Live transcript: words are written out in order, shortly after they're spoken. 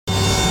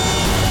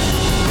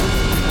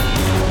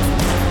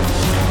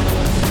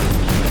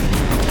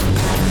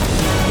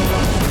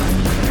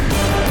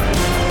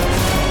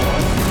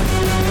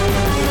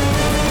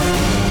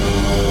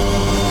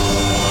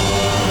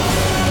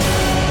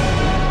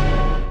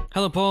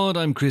Hello Pod,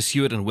 I'm Chris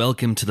Hewitt and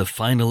welcome to the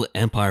final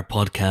Empire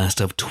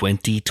podcast of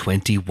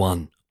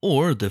 2021.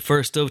 Or the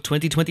first of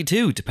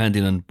 2022,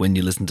 depending on when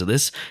you listen to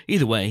this.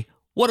 Either way,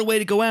 what a way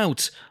to go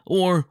out,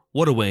 or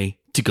what a way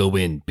to go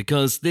in,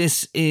 because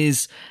this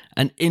is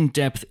an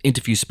in-depth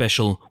interview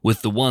special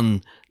with the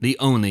one, the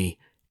only,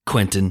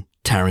 Quentin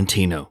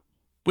Tarantino.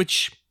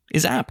 Which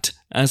is apt,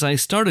 as I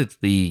started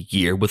the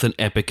year with an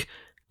epic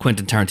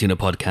Quentin Tarantino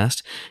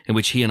podcast, in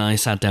which he and I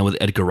sat down with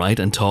Edgar Wright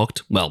and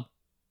talked, well,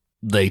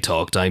 they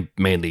talked, I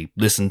mainly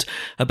listened,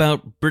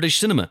 about British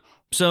cinema.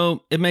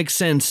 So it makes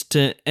sense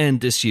to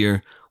end this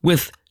year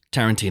with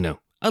Tarantino.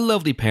 A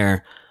lovely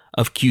pair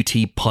of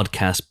QT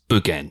podcast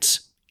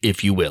bookends,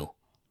 if you will.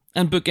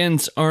 And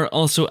bookends are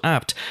also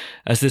apt,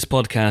 as this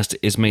podcast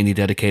is mainly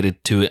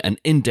dedicated to an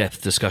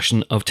in-depth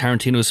discussion of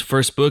Tarantino's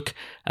first book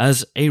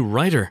as a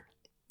writer,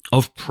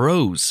 of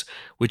Prose,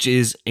 which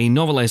is a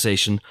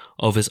novelization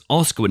of his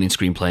Oscar-winning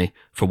screenplay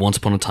for Once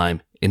Upon a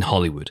Time in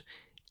Hollywood.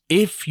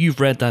 If you've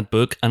read that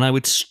book, and I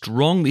would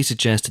strongly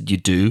suggest that you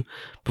do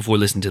before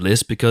listening to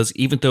this, because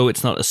even though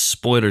it's not a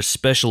spoiler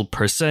special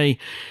per se,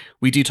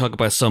 we do talk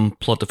about some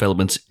plot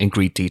developments in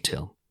great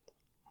detail.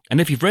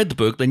 And if you've read the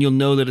book, then you'll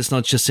know that it's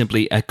not just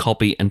simply a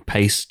copy and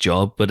paste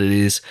job, but it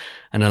is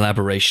an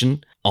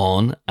elaboration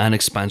on an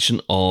expansion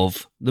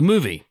of the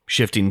movie,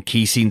 shifting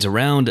key scenes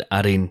around,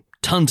 adding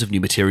tons of new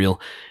material,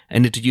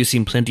 and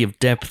introducing plenty of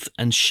depth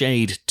and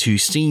shade to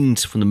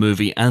scenes from the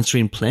movie,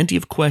 answering plenty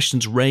of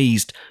questions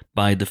raised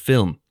by the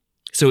film.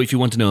 So if you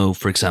want to know,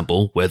 for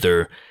example,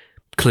 whether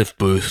Cliff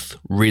Booth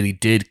really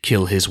did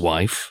kill his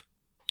wife,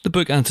 the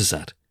book answers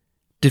that,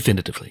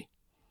 definitively.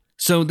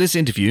 So this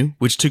interview,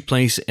 which took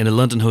place in a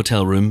London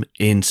hotel room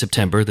in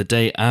September, the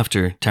day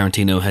after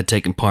Tarantino had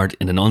taken part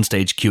in an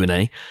onstage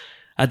Q&A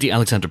at the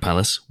Alexandra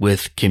Palace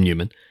with Kim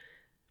Newman,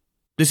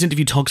 this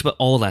interview talks about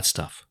all that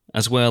stuff,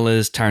 as well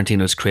as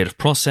Tarantino's creative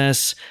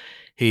process,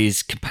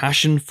 his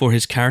compassion for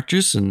his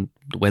characters and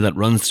the way that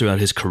runs throughout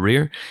his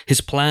career,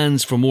 his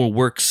plans for more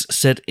works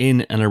set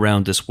in and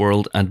around this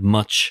world, and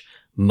much,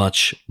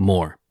 much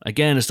more.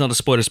 Again, it's not a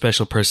spoiler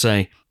special per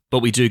se, but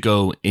we do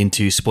go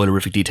into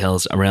spoilerific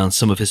details around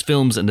some of his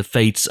films and the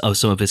fates of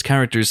some of his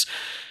characters.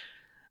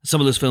 Some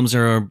of those films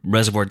are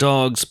Reservoir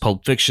Dogs,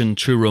 Pulp Fiction,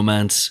 True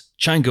Romance,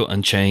 Django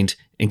Unchained,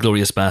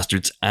 Inglourious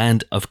Basterds,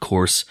 and, of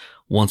course,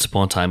 Once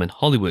Upon a Time in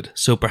Hollywood.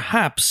 So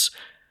perhaps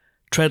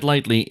tread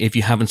lightly if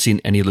you haven't seen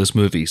any of those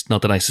movies.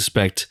 Not that I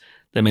suspect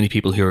that many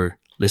people who are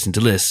listening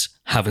to this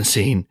haven't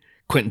seen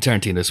Quentin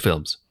Tarantino's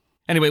films.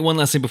 Anyway, one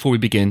last thing before we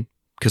begin,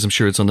 because I'm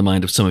sure it's on the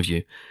mind of some of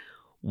you.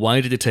 Why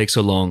did it take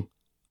so long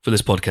for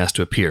this podcast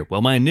to appear?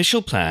 Well, my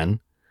initial plan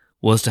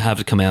was to have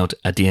it come out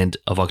at the end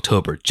of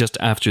October, just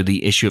after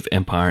the issue of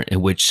Empire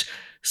in which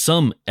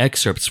some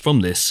excerpts from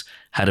this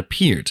had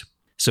appeared.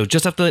 So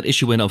just after that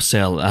issue went off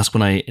sale, that's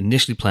when I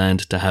initially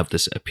planned to have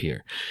this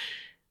appear.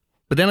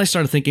 But then I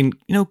started thinking,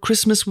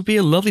 Christmas would be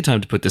a lovely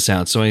time to put this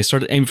out. So I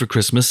started aiming for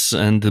Christmas,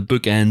 and the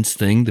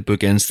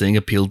bookends thing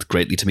appealed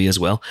greatly to me as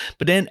well.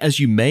 But then, as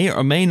you may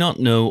or may not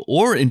know,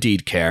 or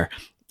indeed care,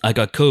 I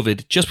got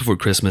COVID just before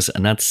Christmas,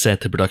 and that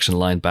set the production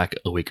line back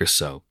a week or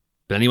so.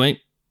 But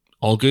anyway,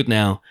 all good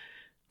now.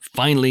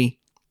 Finally,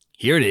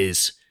 here it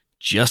is,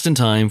 just in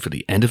time for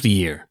the end of the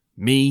year.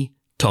 Me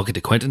talking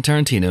to Quentin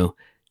Tarantino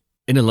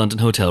in a London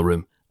hotel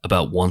room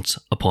about Once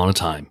Upon a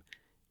Time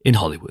in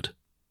Hollywood.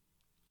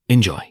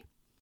 Enjoy.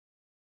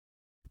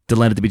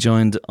 Delighted to be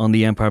joined on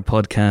the Empire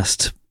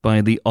podcast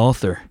by the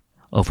author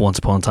of Once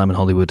Upon a Time in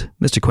Hollywood,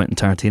 Mr. Quentin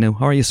Tarantino.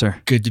 How are you, sir?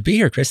 Good to be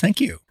here, Chris.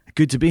 Thank you.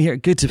 Good to be here.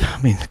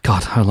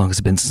 God, how long has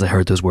it been since I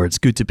heard those words?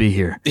 Good to be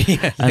here.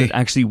 Yeah, and it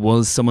actually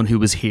was someone who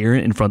was here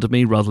in front of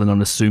me rather than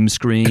on a Zoom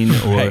screen.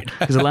 Or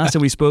because the last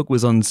time we spoke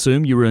was on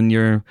Zoom. You were in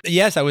your...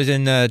 Yes, I was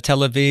in Tel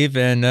Aviv,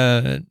 and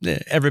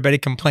everybody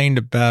complained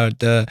about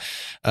the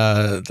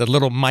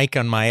little mic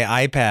on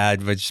my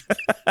iPad, which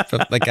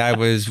felt like I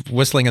was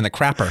whistling in the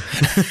crapper.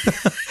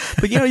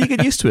 But you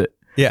get used to it.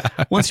 Yeah.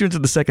 Once you're into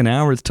the second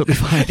hour, it's totally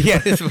fine. Yeah.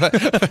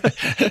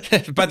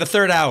 By the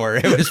third hour,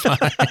 it was fine.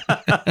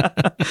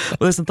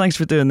 Well, listen, thanks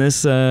for doing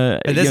this.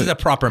 This is a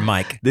proper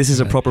mic. This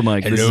is a proper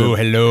mic.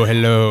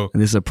 Hello.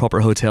 This is a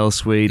proper hotel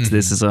suite. Mm-hmm.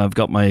 This is, I've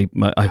got my,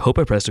 I hope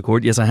I pressed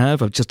record. Yes, I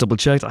have. I've just double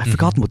checked. I've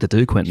forgotten what to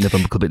do, Quentin, if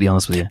I'm completely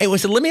honest with you. Hey,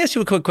 so let me ask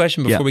you a quick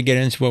question before we get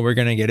into what we're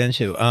going to get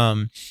into.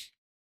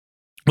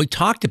 We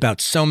talked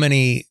about so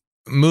many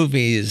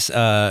movies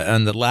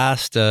on the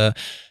last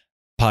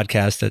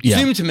podcast that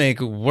seem to make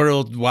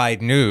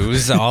worldwide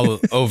news all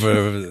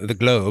over the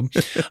globe.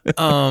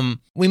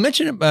 We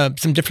mentioned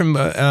some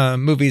different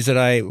movies that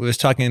I was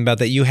talking about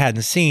that you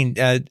hadn't seen.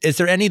 Is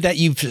there any that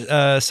you've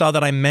saw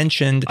that I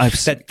mentioned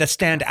that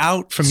stand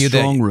out from you?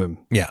 Strong Room.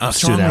 Yeah,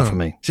 stood out for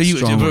me. So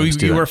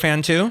you were a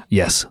fan too?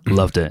 Yes,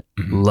 loved it.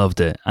 Mm-hmm.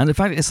 Loved it. And in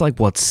fact, it's like,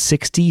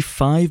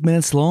 65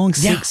 minutes long?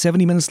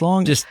 70 minutes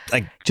long? Just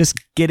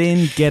get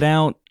in, get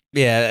out.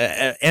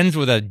 Yeah, ends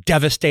with a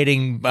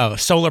devastating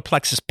solar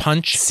plexus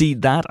punch. See,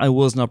 that I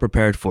was not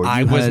prepared for.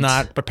 I was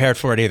not prepared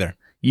for it either.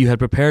 you had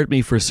prepared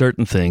me for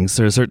certain things.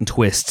 There are certain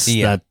twists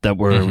that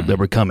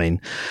were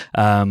coming,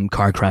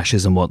 car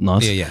crashes and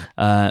whatnot.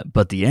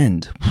 But the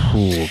end,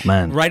 oh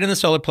man, right in the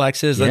solar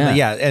plexus.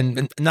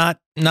 And not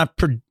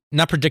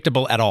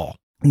predictable at all.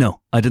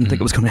 No, I didn't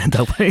think it was going to end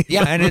that way.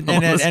 Yeah,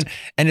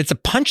 and it's a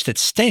punch that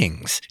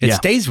stings. It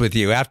stays with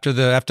you after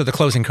the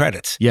closing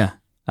credits. Yeah.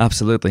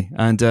 Absolutely.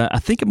 And I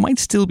think it might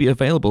still be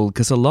available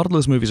because a lot of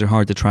those movies are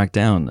hard to track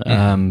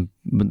down.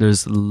 But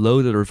there's a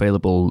load that are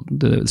available,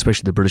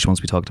 especially the British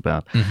ones we talked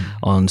about.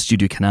 On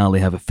Studio Canal, they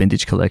have a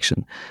vintage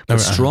collection. But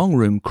Strong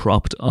Room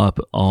cropped up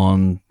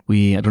on,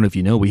 I don't know if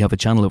you know, we have a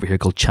channel over here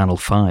called Channel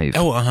 5.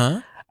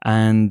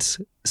 And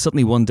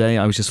suddenly one day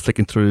I was just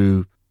flicking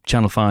through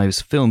Channel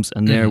 5's films,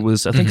 and there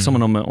was, I think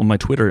someone on my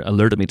Twitter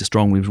alerted me to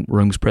Strong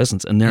Room's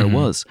presence, and there it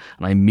was.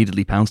 And I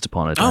immediately pounced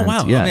upon it. Oh,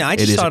 wow. Yeah, I mean, I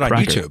just saw it on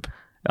YouTube.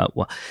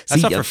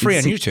 That's not for free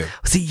on YouTube.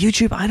 See,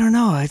 YouTube, I don't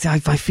know. I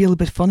feel a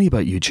bit funny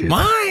about YouTube.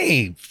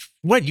 Why?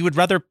 What, you would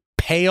rather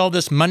pay all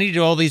this money to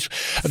all these,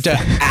 to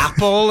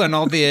Apple and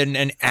all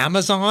and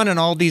Amazon and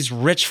all these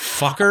rich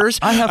fuckers?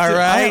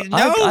 I've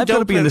got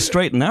to be in the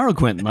straight and narrow,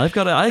 Quentin. I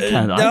can't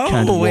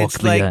walk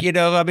it's like,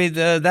 I mean,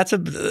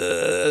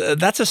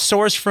 that's a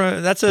source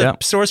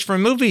for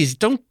movies.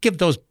 Don't give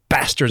those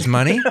bastards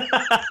money.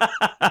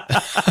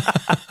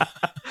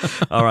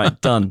 All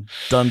right, done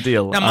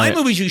deal. Now, my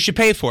movies you should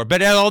pay for,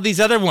 but all these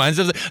other ones,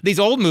 these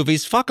old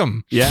movies, fuck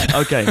them. Yeah,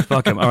 okay,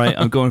 fuck them. All right,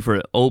 I'm going for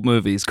it. Old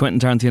movies. Quentin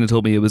Tarantino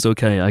told me it was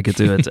okay, I could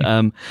do it.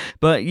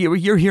 But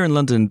you're here in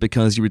London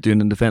because you were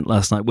doing an event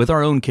last night with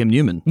our own Kim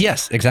Newman.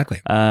 Yes, exactly.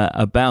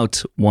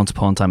 About Once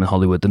Upon a Time in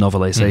Hollywood, the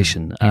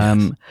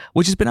novelization,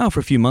 which has been out for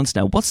a few months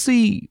now. What's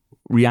the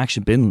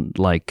reaction been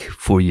like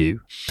for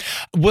you?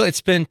 Well,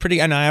 it's been pretty,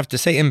 and I have to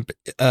say,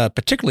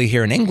 particularly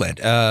here in England,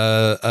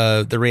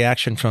 the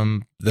reaction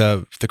from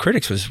the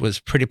critics was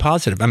pretty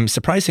positive. I mean,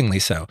 surprisingly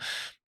so.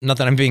 Not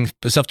that I'm being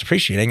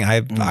self-depreciating.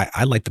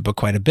 I like the book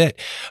quite a bit,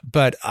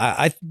 but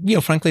I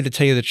frankly, to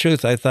tell you the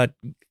truth, I thought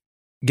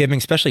giving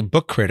especially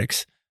book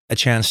critics a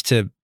chance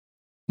to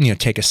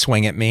take a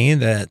swing at me,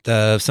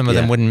 that some of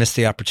them wouldn't miss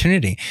the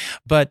opportunity,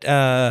 but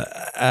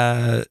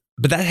that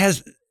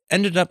has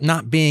ended up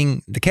not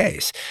being the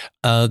case.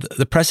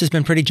 The press has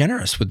been pretty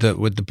generous with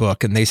the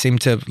book, and they seem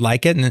to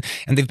like it, and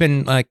they've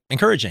been like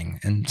encouraging.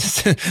 And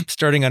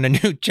starting on a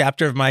new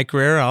chapter of my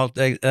career, I'll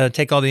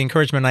take all the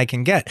encouragement I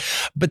can get.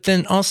 But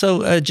then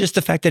also just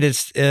the fact that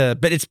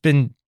it's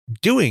been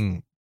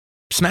doing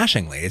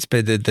smashingly. It's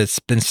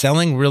been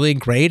selling really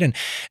great,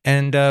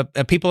 and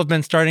people have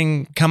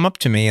been come up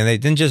to me, and they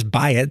didn't just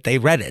buy it, they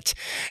read it,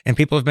 and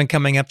people have been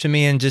coming up to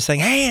me and just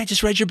saying, "Hey, I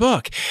just read your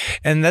book,"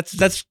 and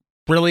that's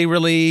really,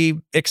 really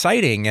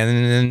exciting, so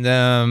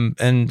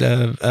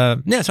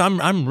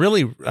I'm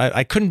really,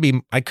 I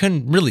couldn't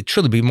really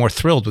truly be more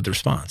thrilled with the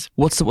response.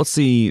 What's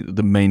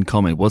the main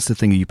comment? What's the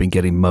thing you've been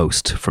getting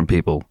most from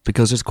people?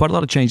 Because there's quite a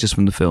lot of changes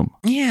from the film.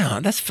 Yeah,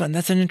 that's fun.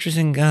 That's an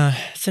interesting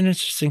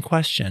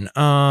question.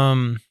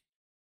 I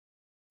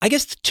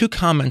guess the two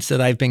comments that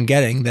I've been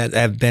getting that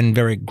have been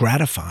very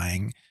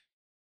gratifying.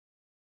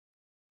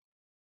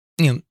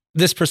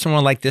 This person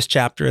will like this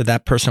chapter.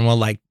 That person will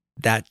like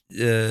that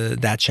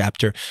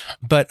chapter.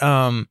 But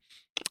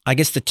I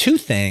guess the two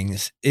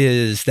things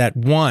is that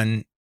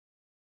one,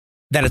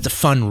 that it's a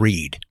fun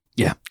read.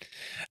 Yeah.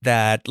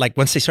 That like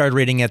once they started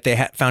reading it,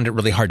 they found it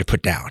really hard to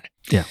put down.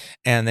 Yeah.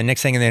 And the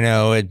next thing they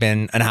know, it'd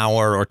been an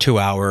hour or 2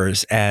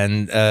 hours,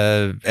 and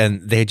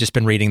they had just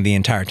been reading the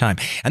entire time.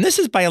 And this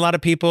is by a lot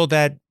of people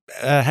that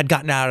had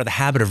gotten out of the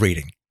habit of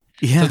reading.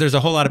 Yeah. So there's a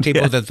whole lot of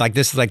people that like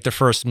this is like their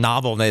first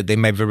novel they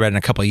may have read in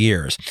a couple of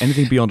years.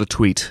 Anything beyond a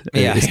tweet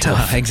is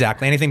tough.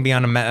 Exactly. Anything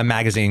beyond a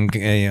magazine.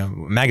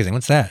 Magazine.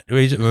 What's that?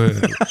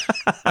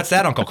 What's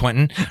that, Uncle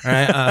Quentin? All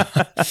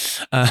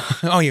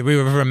right. We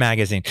were for a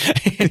magazine.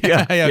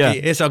 Yeah.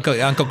 It's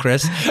Uncle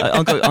Chris.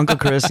 Uncle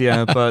Chris.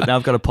 Yeah. But now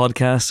I've got a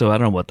podcast, so I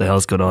don't know what the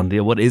hell's going on.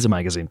 What is a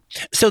magazine?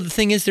 So the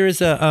thing is, there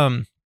is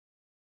a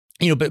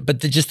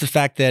just the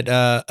fact that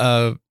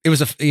it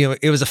was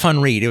a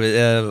fun read. It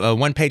was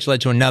one page led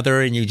to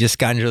another, and you just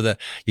got into the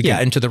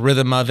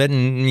rhythm of it,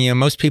 and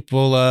most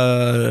people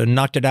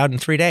knocked it out in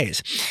 3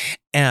 days,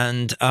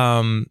 and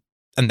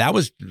that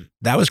was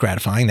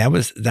gratifying. That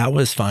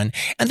was fun.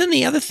 And then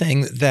the other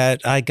thing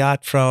that I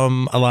got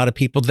from a lot of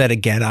people that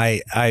again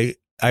I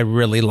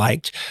really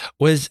liked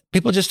was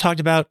people just talked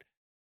about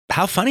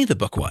how funny the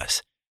book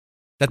was,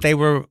 that they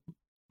were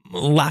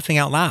laughing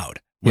out loud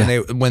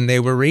when they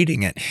were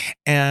reading it,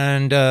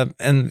 and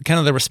kind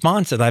of the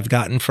response that I've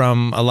gotten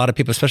from a lot of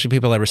people, especially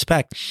people I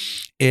respect,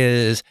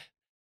 is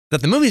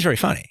that the movie's very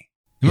funny.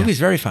 The movie's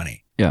very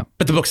funny. Yeah,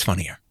 but the book's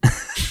funnier.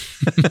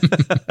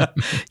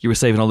 You were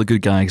saving all the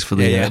good gags for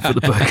the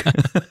book.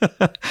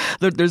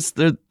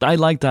 I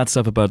like that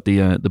stuff about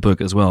the book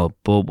as well.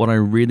 But what I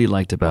really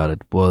liked about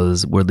it were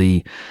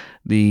the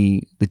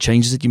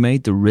changes that you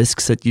made, the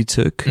risks that you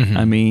took. Mm-hmm.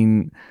 I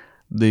mean,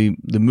 the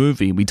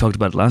movie, we talked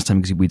about it last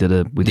time because we did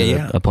a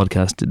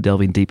podcast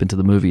delving deep into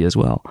the movie as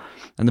well,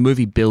 and the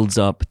movie builds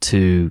up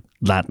to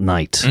that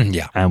night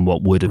and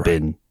what would have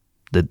been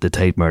the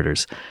Tate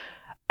murders.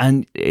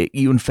 And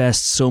you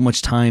invest so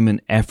much time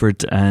and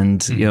effort,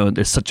 and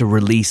there's such a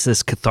release,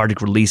 this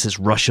cathartic release, this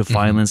rush of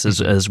violence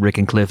as Rick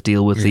and Cliff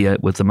deal with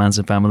the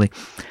Manson family.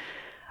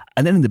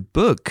 And then in the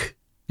book,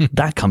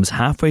 that comes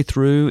halfway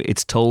through.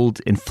 It's told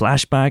in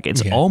flashback.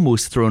 It's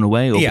almost thrown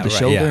away over the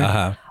shoulder. Yeah,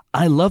 uh-huh.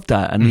 I love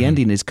that, and the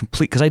ending is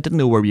complete, because I didn't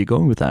know where you were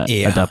going with that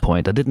at that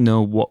point. I didn't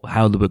know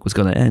how the book was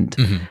going to end.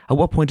 At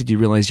what point did you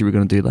realize you were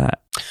going to do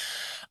that?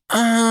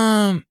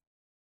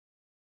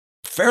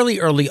 Fairly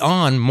early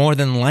on, more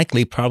than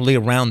likely, probably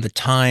around the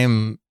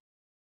time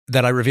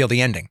that I revealed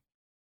the ending.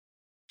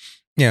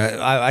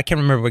 I can't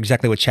remember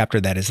exactly what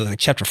chapter that is, like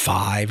chapter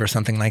 5 or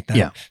something like that.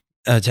 Yeah.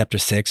 Chapter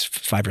 6,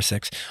 5 or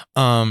 6.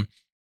 So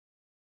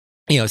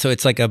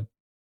it's like a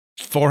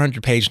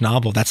 400-page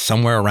novel that's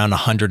somewhere around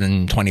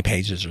 120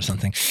 pages or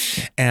something.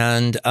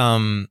 And,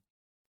 I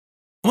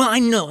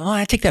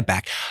take that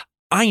back.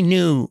 I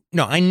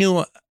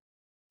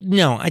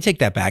take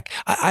that back.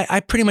 I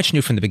pretty much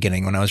knew from the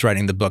beginning when I was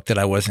writing the book that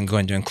I wasn't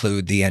going to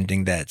include the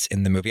ending that's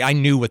in the movie. I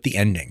knew what the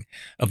ending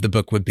of the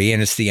book would be,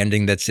 and it's the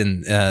ending that's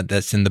in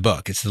the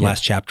book. It's the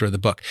last chapter of the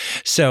book.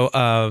 So,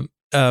 so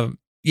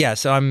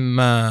I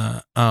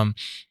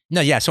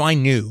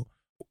knew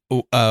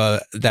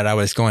that I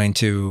was going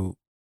to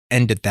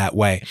end it that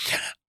way.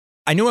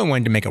 I knew I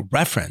wanted to make a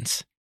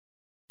reference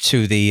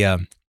to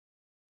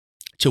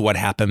to what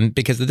happened,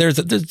 because there's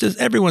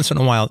every once in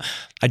a while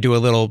I do a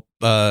little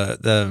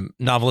the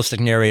novelistic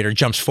narrator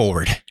jumps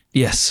forward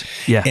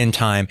in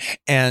time,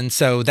 and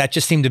so that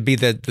just seemed to be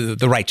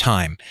the right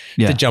time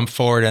to jump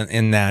forward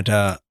in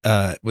that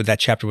with that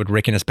chapter with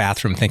Rick in his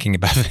bathroom thinking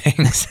about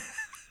things.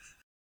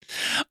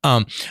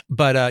 So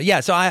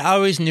I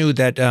always knew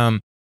that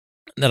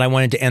I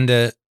wanted to end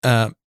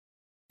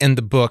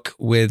the book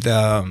with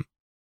the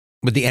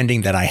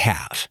ending that I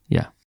have.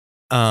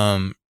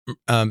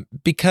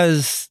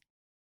 Because,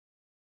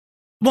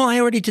 well, I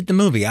already did the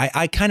movie.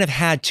 I kind of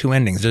had 2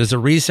 endings. There's a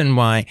reason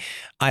why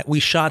we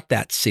shot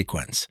that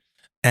sequence,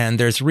 and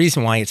there's a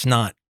reason why it's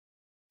not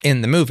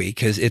in the movie,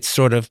 because it's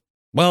sort of,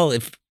 well,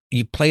 if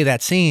you play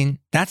that scene,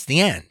 that's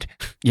the end.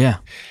 You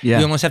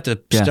almost have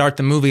to start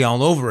the movie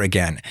all over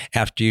again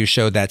after you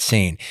show that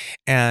scene.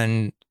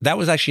 And that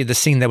was actually the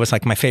scene that was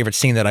like my favorite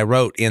scene that I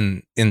wrote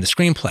in the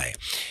screenplay,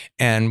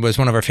 and was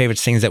one of our favorite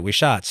scenes that we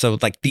shot. So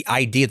like the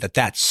idea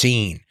that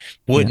scene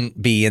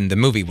wouldn't be in the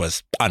movie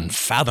was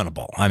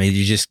unfathomable. I mean,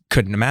 you just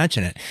couldn't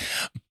imagine it.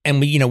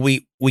 And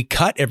we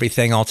cut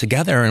everything all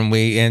together,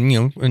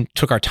 and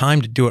took our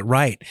time to do it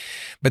right.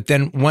 But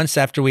then once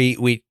after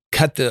we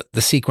cut the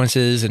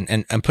sequences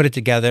and put it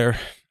together,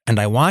 and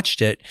I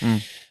watched it,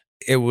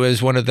 it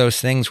was one of those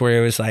things where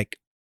it was like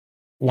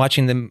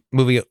watching the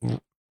movie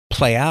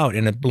play out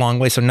in a long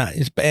way. So not,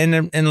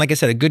 and like I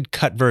said, a good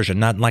cut version,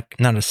 not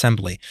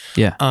assembly.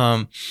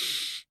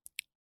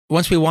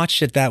 Once we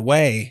watched it that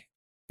way,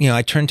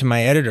 I turned to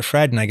my editor,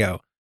 Fred, and I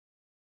go,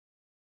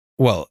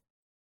 well,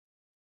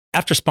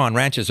 after Spawn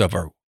Ranch is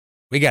over,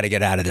 we got to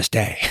get out of this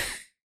day.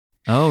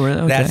 Oh,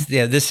 really?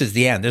 Okay. This is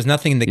the end. There's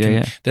nothing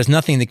that there's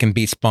nothing that can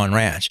beat Spawn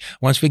Ranch.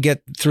 Once we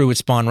get through with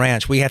Spawn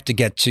Ranch, we have to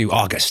get to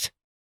August.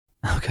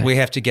 Okay. We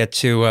have to get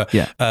to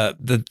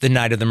the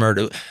night of the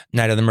murders.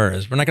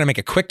 We're not going to make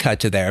a quick cut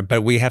to there,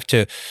 but we have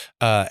to,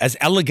 as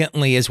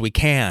elegantly as we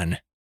can,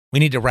 we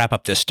need to wrap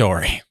up this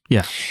story.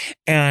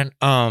 And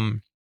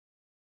and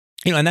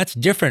that's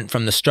different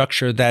from the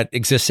structure that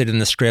existed in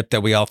the script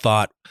that we all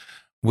thought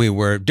we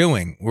were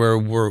doing.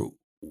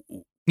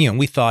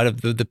 We thought of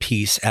the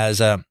piece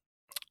as a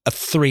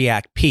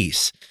 3-act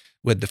piece,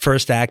 with the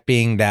first act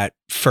being that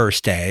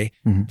first day,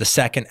 the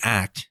second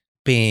act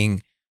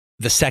being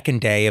the second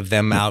day of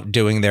them out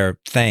doing their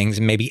things,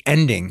 and maybe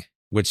ending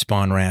with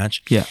Spawn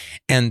Ranch.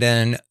 And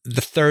then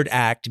the third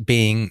act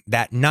being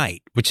that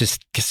night, which is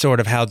sort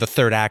of how the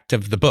third act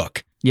of the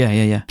book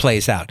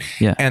plays out.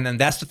 And then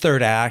that's the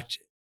third act.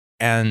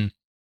 And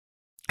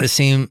the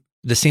scene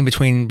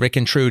between Rick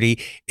and Trudy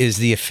is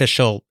the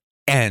official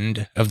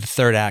end of the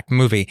third act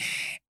movie.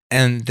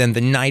 And then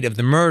the night of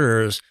the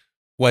murders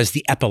was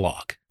the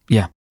epilogue.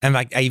 And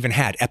I even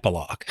had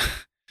epilogue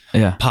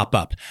pop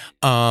up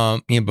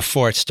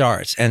before it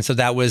starts. And so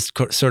that was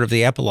sort of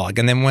the epilogue.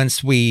 And then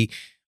once we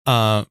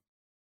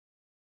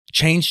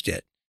changed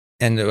it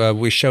and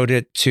we showed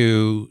it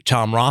to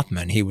Tom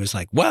Rothman, he was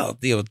like, well,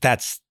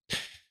 that's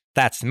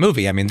the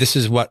movie. I mean, this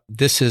is what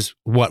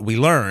we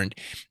learned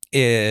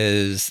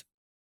is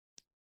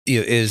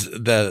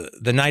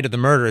the night of the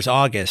murders,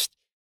 August,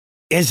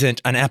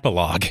 isn't an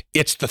epilogue.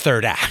 It's the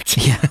third act.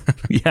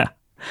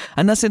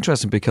 And that's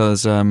interesting,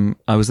 because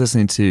I was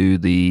listening to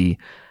the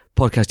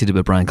podcast you did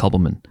with Brian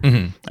Koppelman,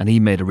 and he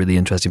made a really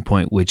interesting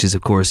point, which is,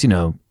 of course,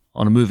 on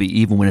a movie,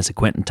 even when it's a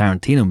Quentin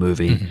Tarantino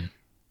movie,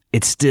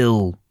 it's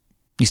still,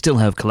 you still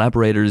have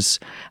collaborators,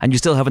 and you're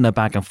still having that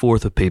back and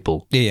forth with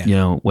people.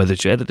 Whether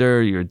it's your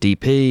editor, your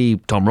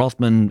DP, Tom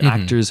Rothman,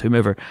 actors,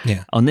 whomever.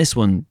 On this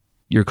one,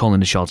 you're calling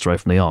the shots right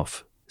from the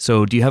off.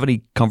 So do you have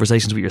any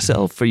conversations with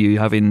yourself? Are you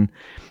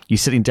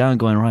sitting down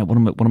going, right, what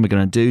am I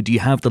going to do? Do you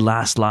have the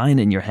last line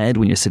in your head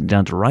when you're sitting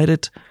down to write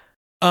it?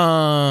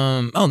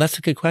 Oh, that's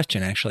a good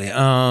question, actually.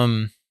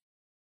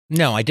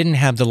 No, I didn't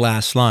have the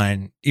last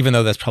line, even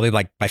though that's probably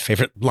like my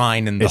favorite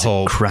line in the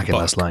whole cracking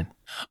book. last line.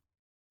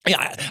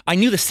 Yeah, I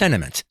knew the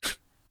sentiment.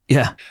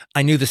 Yeah,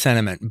 I knew the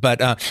sentiment, but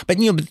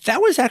that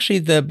was actually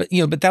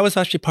that was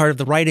actually part of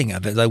the writing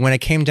of it. Like when it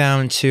came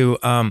down to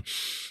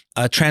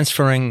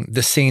transferring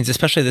the scenes,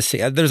 especially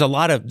there's a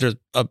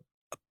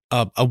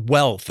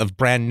wealth of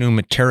brand new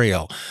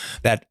material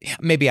that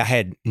maybe I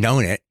had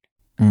known it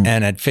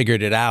and had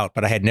figured it out,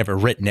 but I had never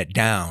written it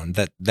down.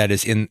 That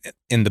is in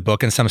the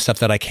book, and some stuff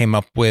that I came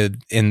up with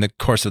in the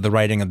course of the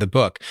writing of the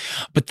book.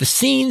 But the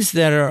scenes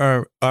that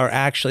are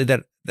actually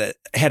that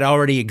had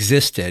already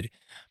existed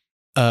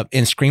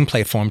in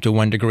screenplay form to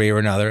one degree or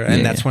another,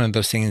 and that's one of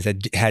those scenes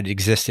that had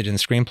existed in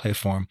screenplay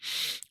form.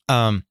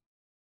 I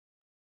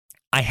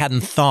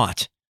hadn't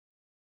thought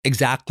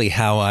exactly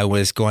how I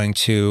was going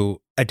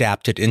to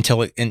adapt it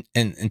until it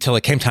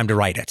came time to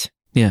write it.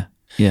 Yeah,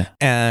 yeah.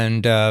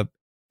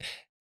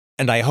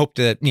 And I hope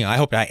that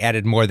I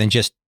added more than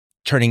just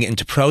turning it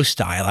into prose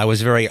style. I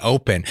was very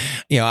open.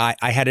 I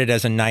had it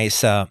as a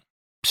nice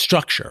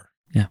structure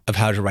of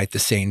how to write the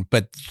scene.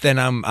 But then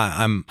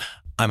I'm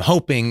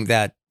hoping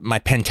that my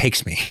pen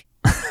takes me,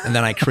 and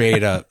then I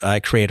create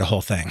a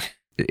whole thing.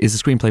 Is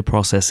the screenplay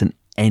process in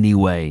any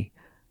way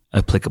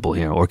applicable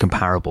here or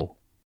comparable?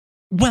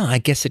 Well, I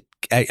guess it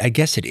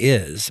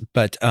is,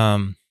 but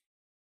the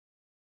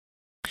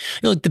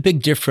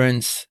big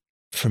difference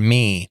for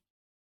me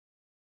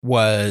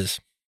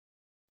was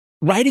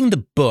writing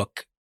the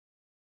book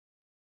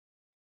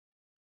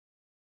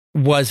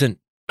wasn't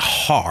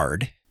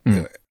hard.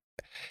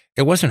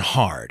 It wasn't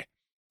hard,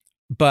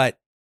 but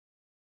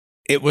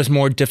it was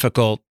more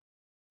difficult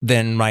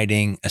than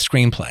writing a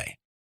screenplay.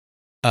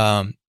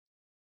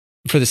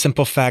 For the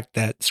simple fact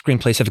that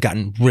screenplays have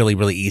gotten really,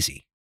 really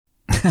easy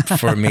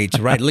for me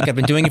to write. Look, I've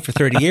been doing it for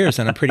 30 years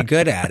and I'm pretty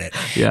good at it.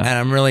 Yeah. And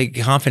I'm really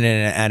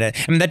confident at it.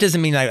 I mean, that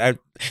doesn't mean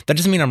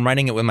I'm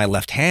writing it with my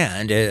left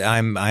hand.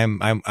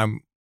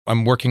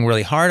 I'm working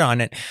really hard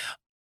on it.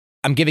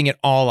 I'm giving it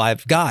all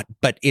I've got,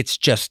 but it's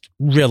just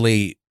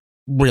really,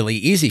 really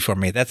easy for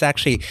me. That's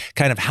actually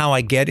kind of how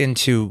I get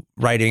into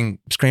writing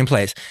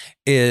screenplays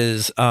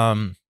is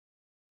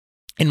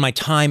in my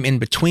time in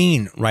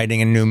between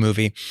writing a new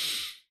movie.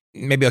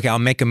 Maybe, I'll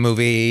make a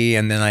movie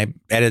and then I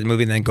edit the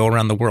movie and then go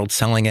around the world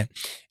selling it.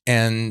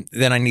 And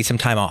then I need some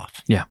time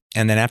off. Yeah.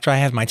 And then after I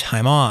have my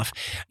time off,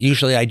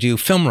 usually I do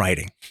film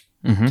writing.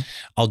 Mm-hmm.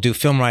 I'll do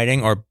film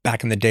writing, or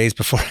back in the days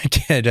before I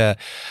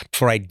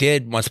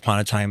did Once Upon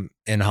a Time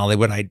in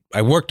Hollywood,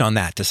 I worked on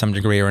that to some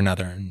degree or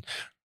another and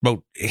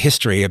wrote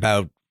history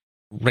about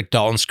Rick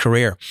Dalton's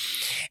career.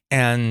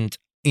 And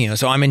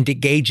so I'm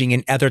engaging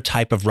in other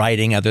type of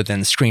writing other than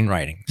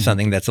screenwriting,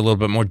 something that's a little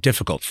bit more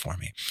difficult for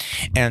me.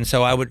 And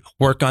so I would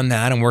work on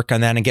that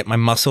and get my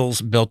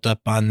muscles built up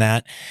on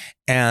that.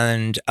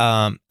 And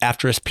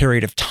after a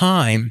period of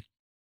time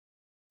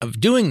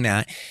of doing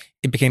that,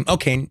 it became,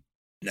 okay,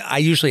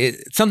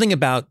 something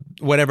about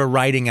whatever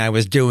writing I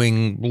was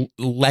doing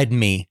led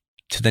me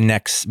to the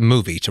next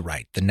movie to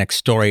write, the next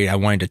story I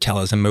wanted to tell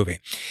as a movie.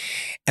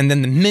 And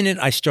then the minute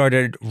I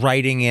started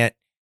writing it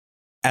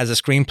as a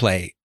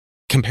screenplay,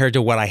 compared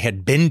to what I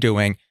had been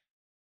doing,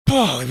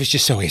 it was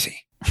just so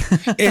easy.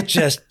 It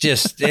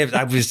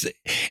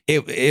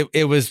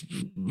was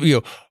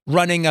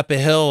running up a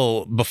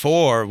hill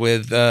before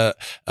with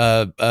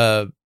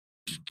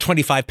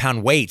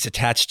 25-pound weights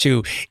attached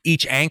to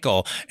each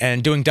ankle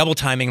and doing double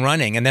timing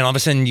running, and then all of a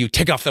sudden you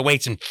take off the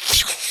weights and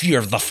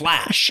you're the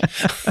Flash.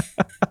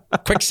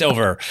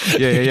 Quicksilver.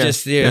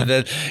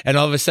 And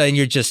all of a sudden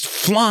you're just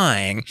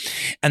flying.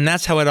 And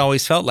that's how it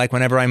always felt like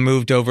whenever I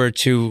moved over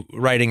to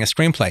writing a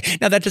screenplay.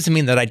 Now, that doesn't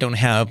mean that I don't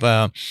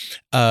have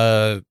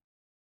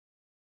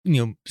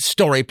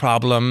story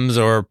problems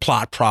or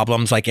plot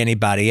problems like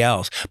anybody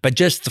else, but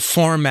just the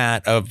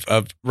format of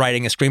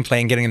writing a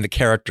screenplay and getting the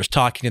characters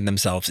talking to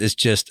themselves is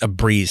just a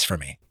breeze for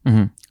me.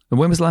 Mm-hmm. And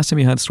when was the last time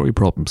you had story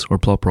problems or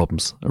plot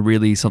problems? Or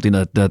really something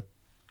that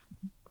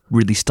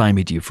really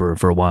stymied you for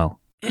a while?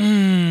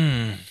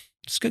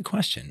 It's a good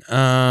question.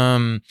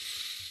 I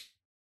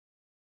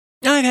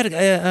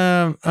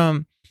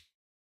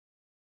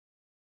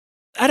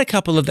had a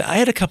couple of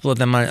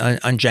them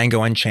on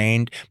Django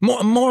Unchained.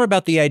 More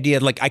about the idea,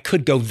 like I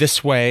could go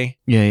this way,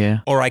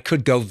 or I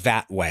could go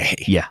that way,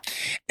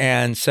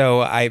 And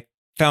so I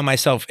found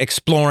myself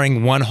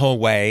exploring one whole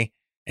way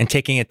and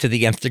taking it to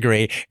the nth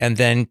degree, and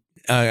then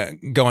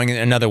going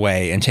another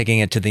way and taking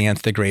it to the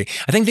nth degree.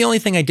 I think the only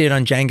thing I did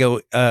on Django,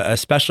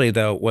 especially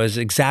though, was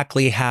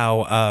exactly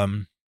how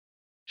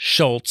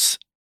Schultz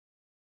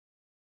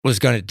was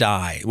going to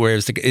die.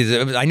 Whereas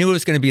I knew it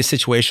was going to be a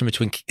situation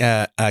between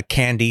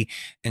Candy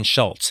and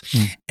Schultz,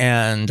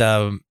 and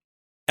in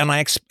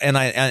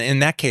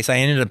that case, I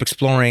ended up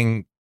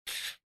exploring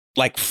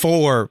like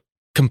 4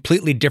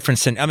 completely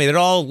different. I mean,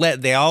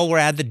 they all were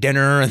at the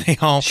dinner, and they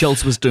all.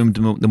 Schultz was doomed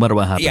no matter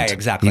what happened. Yeah,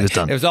 exactly. He was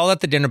done. It was all at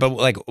the dinner, but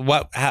like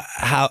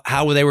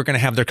how they were going to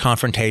have their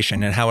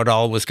confrontation, and how it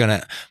all was going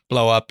to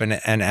blow up,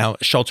 and how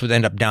Schultz would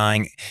end up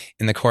dying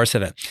in the course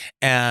of it.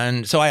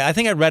 And so I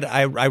think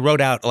I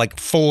wrote out like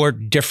 4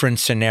 different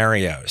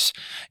scenarios,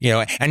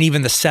 and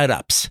even the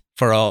setups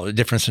for all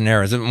different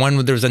scenarios. And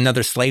one, there was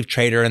another slave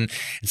trader, and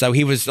so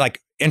he was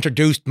like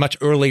introduced much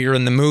earlier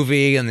in the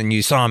movie, and then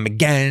you saw him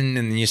again,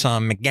 and then you saw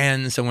him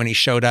again. So when he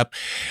showed up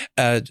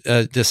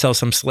to sell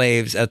some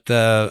slaves at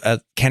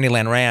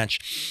Candyland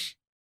Ranch,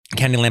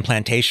 Candyland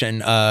Plantation,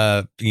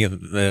 the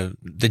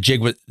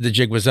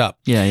jig was up.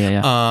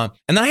 Yeah.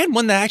 And then I had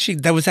one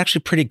that was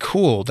actually pretty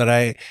cool that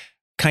I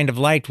kind of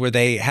liked, where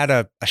they had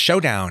a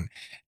showdown.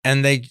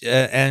 And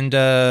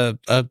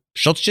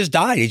Schultz just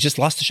died. He just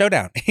lost the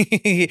showdown.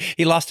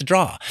 He lost the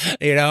draw,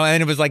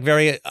 and it was like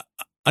very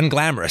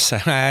unglamorous.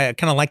 I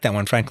kind of like that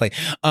one, frankly.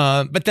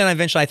 But then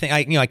eventually, I think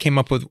I came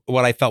up with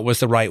what I felt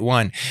was the right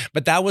one.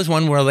 But that was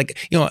one where, like,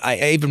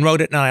 I even wrote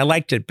it and I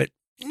liked it, but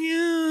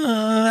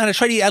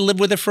I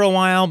lived with it for a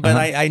while, but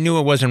I knew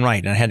it wasn't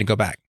right, and I had to go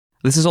back.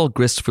 This is all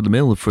grist for the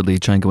mill for the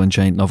Django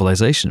Unchained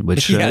novelization,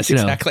 which yes,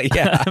 exactly.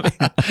 Yeah.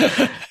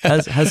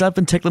 has that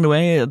been tickling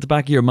away at the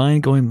back of your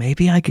mind, going,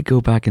 maybe I could go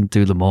back and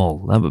do them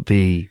all? That would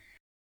be.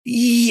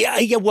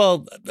 Yeah.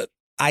 Well,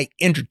 I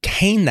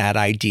entertained that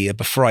idea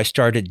before I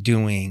started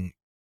doing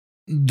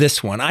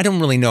this one. I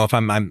don't really know if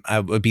I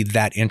would be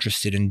that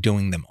interested in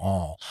doing them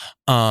all.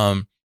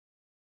 I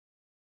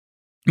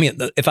mean,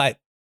 if I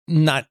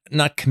not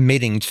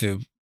committing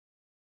to.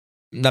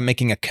 Not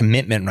making a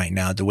commitment right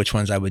now to which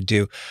ones I would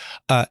do.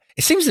 It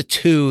seems the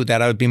 2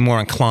 that I would be more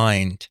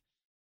inclined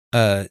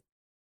to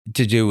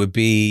do would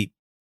be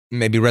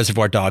maybe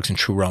Reservoir Dogs and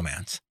True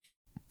Romance.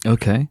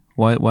 Okay.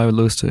 Why would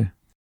those 2?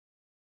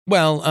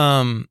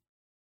 Well,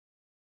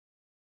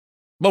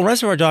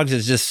 Reservoir Dogs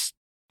is just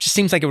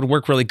seems like it would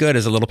work really good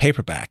as a little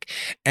paperback.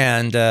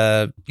 And, it's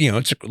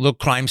a little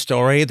crime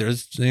story.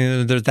 There's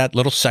that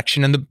little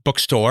section in the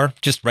bookstore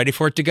just ready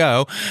for it to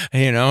go,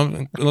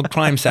 a little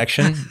crime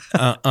section.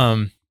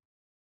 And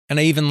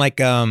I even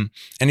and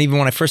even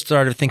when I first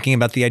started thinking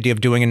about the idea of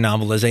doing a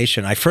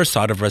novelization, I first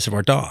thought of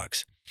Reservoir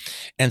Dogs.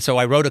 And so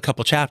I wrote a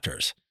couple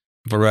chapters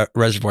for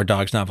Reservoir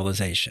Dogs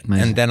novelization.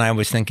 Amazing. And then I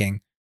was thinking,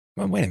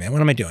 well, wait a minute,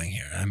 what am I doing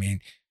here? I mean,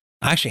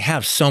 I actually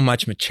have so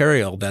much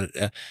material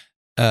that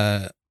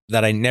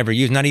I never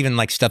use, not even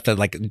like stuff that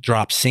like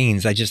drop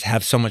scenes. I just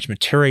have so much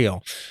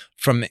material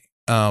from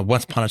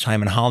Once Upon a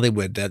Time in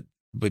Hollywood that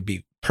would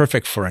be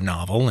perfect for a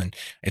novel. And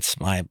it's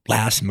my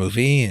last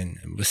movie, and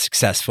it was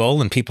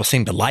successful, and people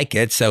seem to like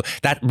it. So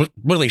that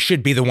really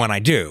should be the one I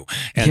do.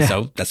 And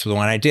so that's the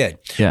one I did.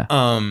 Yeah.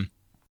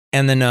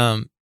 And then,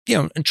 and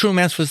True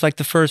Romance was like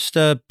the first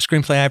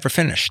screenplay I ever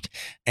finished.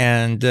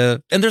 And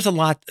there's a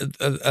lot,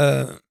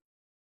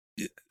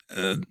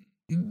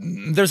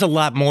 there's a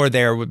lot more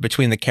there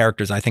between the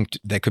characters, I think,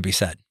 that could be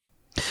said.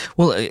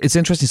 Well, it's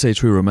interesting to say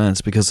True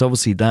Romance, because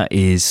obviously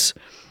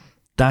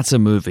that's a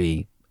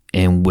movie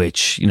in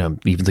which, even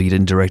though you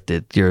didn't direct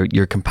it,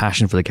 your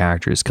compassion for the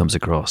characters comes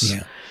across.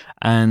 Yeah.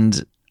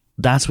 And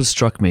that's what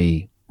struck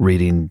me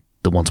reading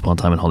the Once Upon a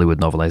Time in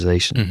Hollywood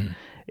novelization,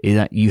 is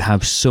that you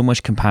have so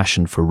much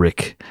compassion for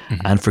Rick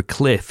and for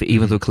Cliff,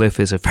 even though Cliff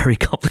is a very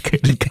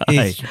complicated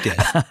guy.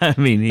 I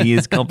mean, he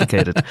is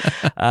complicated.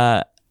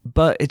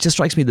 But it just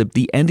strikes me that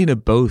the ending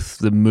of both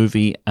the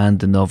movie and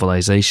the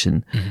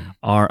novelization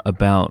are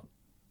about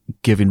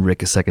giving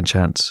Rick a second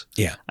chance.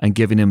 Yeah. And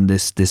giving him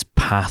this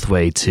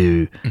pathway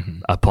to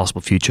a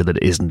possible future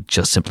that isn't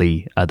just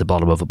simply at the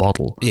bottom of a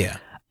bottle. Yeah.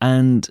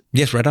 And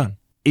yes, right on.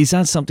 Is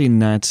that something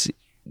that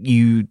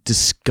you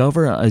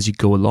discover as you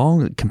go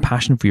along,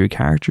 compassion for your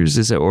characters?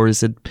 Is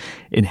it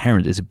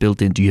inherent? Is it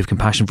built in? Do you have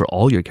compassion for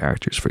all your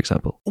characters, for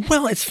example?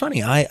 Well, it's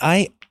funny.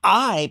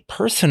 I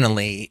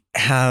personally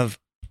have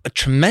a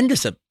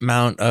tremendous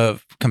amount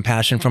of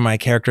compassion for my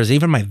characters,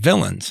 even my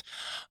villains.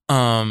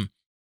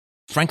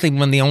 Frankly,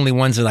 one of the only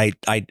ones that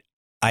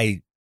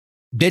I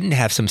didn't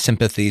have some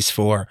sympathies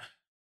for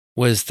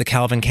was the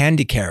Calvin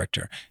Candy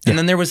character. And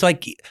then there was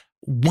like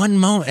one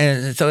moment,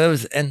 and so it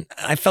was, and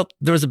I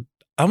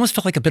almost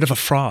felt like a bit of a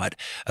fraud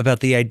about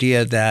the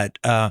idea that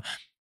I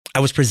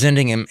was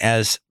presenting him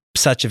as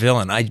such a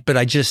villain.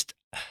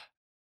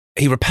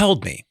 He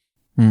repelled me.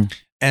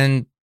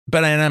 And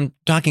I'm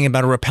talking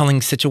about a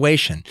repellent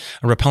situation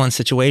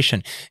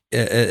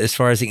as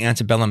far as the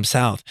antebellum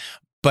South.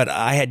 But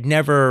I had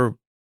never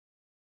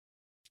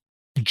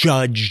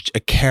judged a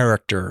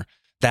character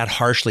that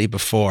harshly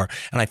before.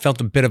 And I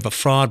felt a bit of a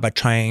fraud by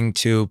trying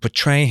to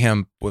portray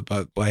him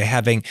by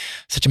having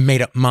such a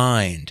made up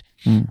mind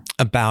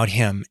about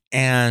him.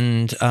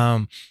 And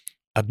a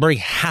very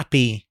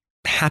happy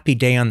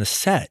day on the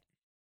set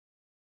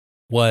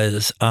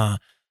was a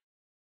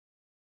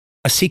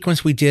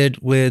sequence we did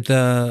with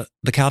the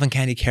Calvin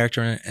Candy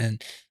character,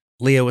 and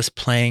Leo was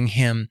playing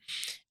him,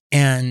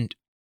 and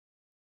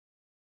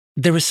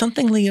there was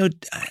something Leo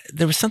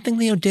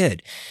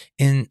did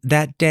in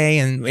that day,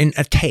 and in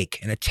a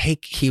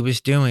take he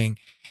was doing,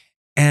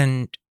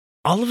 And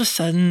all of a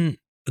sudden,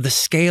 the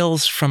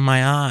scales from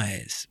my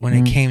eyes when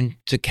it came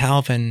to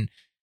Calvin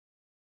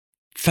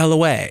fell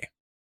away.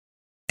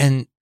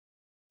 And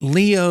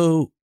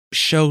Leo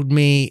showed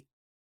me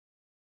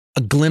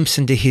a glimpse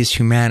into his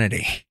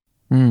humanity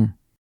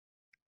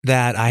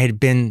that I had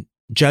been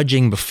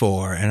judging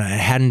before and I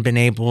hadn't been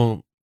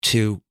able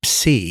to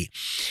see.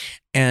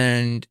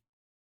 And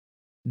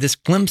this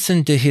glimpse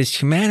into his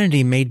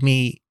humanity made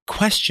me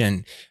ask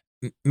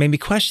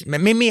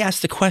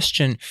the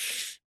question,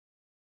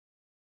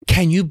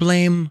 can you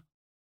blame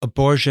a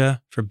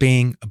Borgia for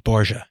being a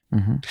Borgia?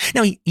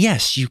 Now,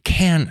 yes, you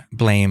can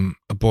blame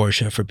a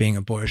Borgia for being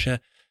a Borgia,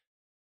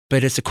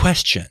 but it's a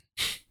question.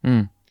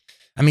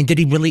 I mean, did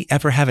he really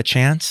ever have a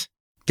chance?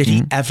 Did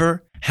he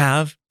ever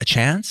have a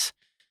chance?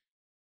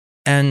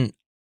 And,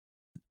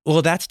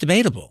 well, that's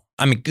debatable.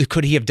 I mean,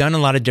 could he have done a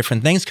lot of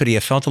different things? Could he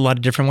have felt a lot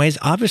of different ways?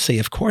 Obviously,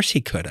 of course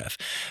he could have.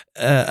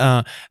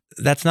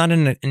 That's not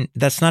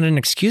an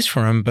excuse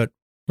for him, but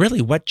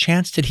really, what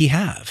chance did he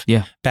have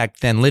back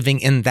then, living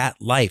in that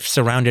life,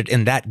 surrounded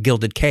in that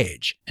gilded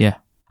cage? Yeah.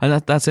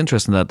 And that's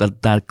interesting,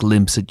 that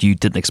glimpse that you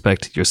didn't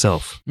expect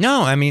yourself.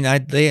 No, I mean, I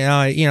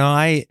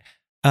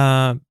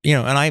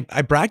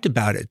bragged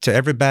about it to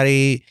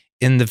everybody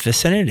in the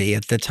vicinity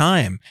at the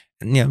time,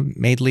 and,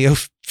 made Leo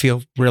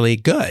feel really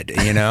good,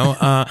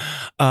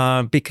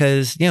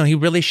 because, he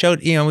really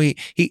showed,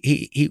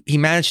 he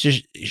managed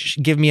to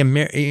give me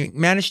he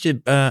managed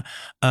to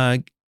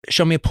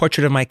show me a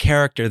portrait of my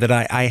character that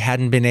I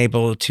hadn't been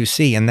able to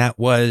see. And that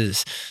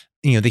was,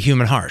 the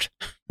human heart.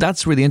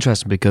 That's really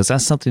interesting because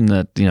that's something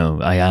that,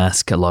 I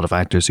ask a lot of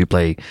actors who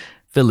play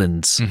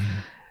villains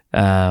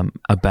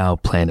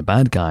about playing a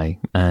bad guy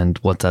and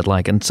what's that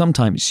like. And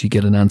sometimes you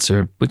get an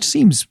answer which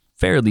seems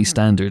fairly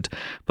standard,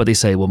 but they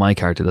say, well, my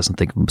character doesn't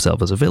think of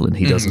himself as a villain.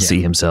 He doesn't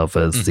see himself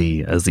as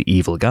the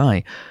evil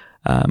guy.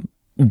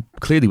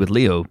 Clearly with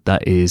Leo,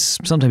 that is,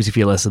 sometimes you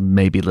feel less than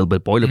maybe a little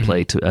bit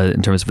boilerplate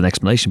in terms of an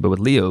explanation, but with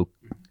Leo,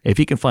 if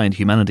he can find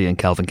humanity in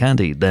Calvin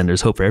Candy, then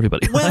there's hope for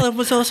everybody. Well, it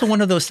was also one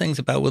of those things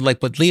about with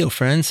Leo,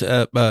 friends,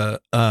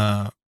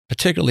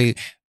 particularly,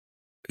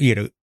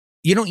 you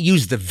don't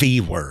use the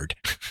V word.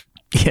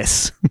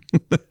 Yes.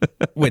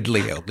 With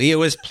Leo.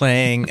 Leo is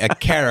playing a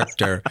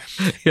character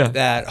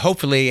that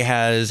hopefully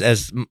has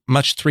as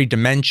much three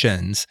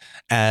dimensions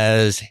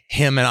as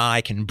him and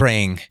I can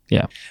bring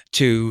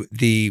to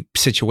the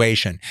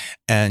situation.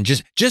 And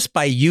just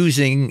by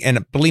using,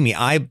 and believe me,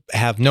 I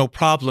have no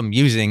problem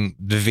using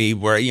the V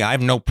word. I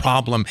have no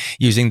problem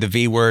using the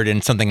V word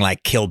in something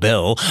like Kill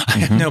Bill. I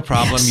have no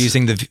problem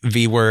using the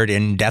V word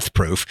in Death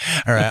Proof.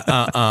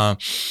 I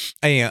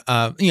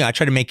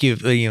try to make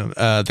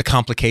the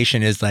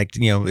complication is like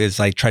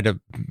try to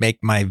make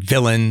my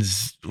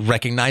villains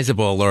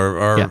recognizable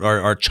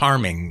or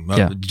charming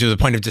to the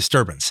point of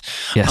disturbance.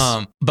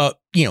 Yes. But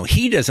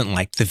he doesn't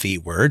like the V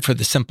word for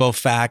the simple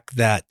fact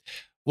that,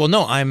 well,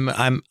 no, I'm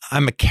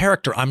a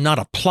character. I'm not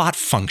a plot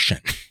function.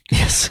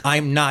 Yes.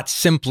 I'm not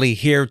simply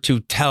here to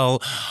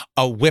tell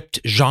a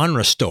whipped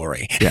genre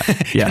story. Yeah.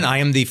 And I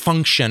am the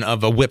function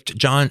of a whipped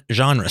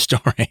genre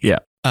story. Yeah.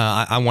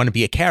 I want to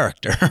be a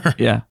character.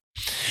 Yeah.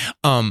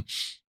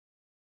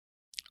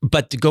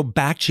 But to go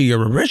back to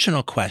your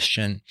original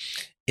question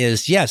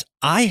is, yes,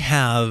 I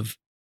have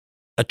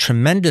a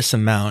tremendous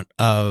amount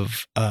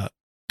of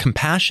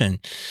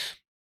compassion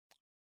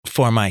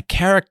for my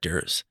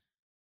characters,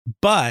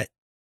 but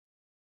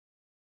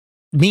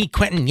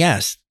Quentin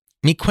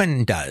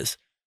does.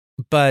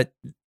 But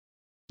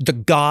the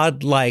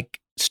godlike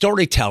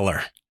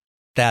storyteller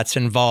that's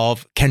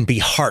involved can be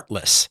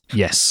heartless.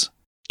 Yes.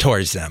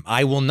 Towards them.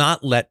 I will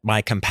not let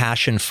my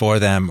compassion for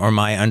them or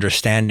my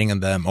understanding of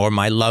them or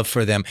my love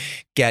for them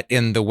get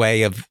in the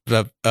way of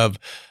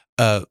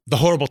the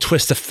horrible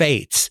twist of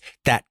fates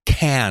that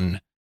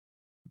can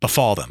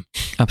befall them.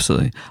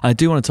 Absolutely. I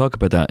do want to talk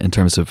about that in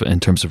terms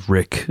of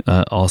Rick,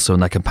 also,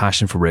 and that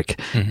compassion for Rick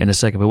in a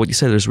second. But what you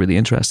said is really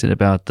interesting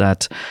about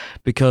that,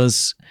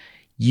 because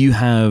you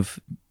have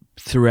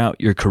throughout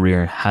your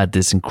career had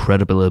this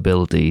incredible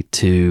ability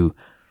to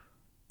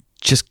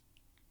just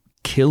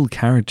kill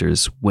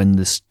characters when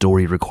the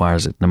story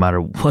requires it, no matter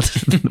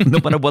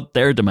what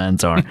their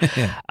demands are.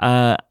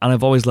 And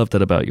I've always loved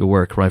that about your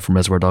work, right from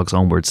Reservoir Dogs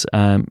onwards.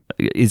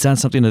 Is that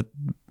something that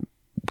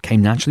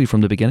came naturally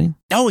from the beginning?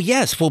 Oh,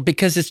 yes. Well,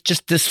 because it's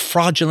just this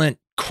fraudulent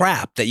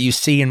crap that you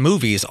see in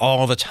movies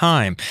all the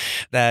time,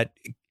 that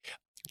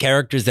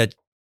characters that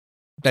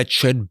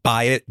should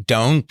buy it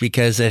don't,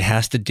 because it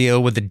has to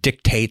deal with the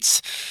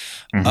dictates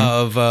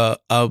of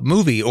a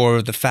movie,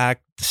 or the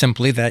fact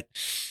simply that,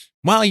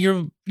 well,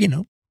 you're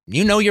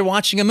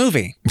watching a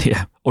movie.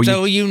 Yeah.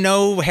 So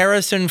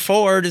Harrison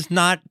Ford is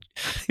not,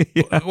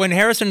 when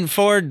Harrison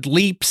Ford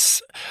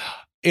leaps,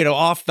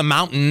 off the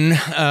mountain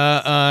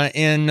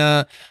in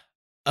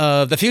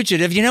The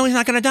Fugitive, he's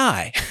not going to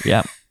die.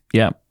 Yeah.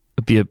 Yeah.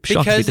 It'd be a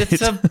shock because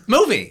it's a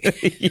movie.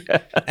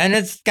 And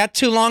it's got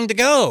too long to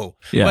go.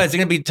 Yeah. What, is it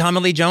going to be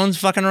Tommy Lee Jones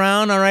fucking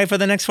around, all right, for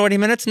the next 40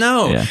 minutes?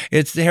 No. Yeah.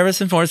 It's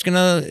Harrison Ford is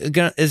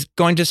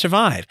going to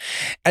survive.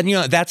 And,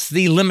 that's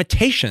the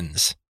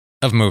limitations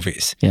of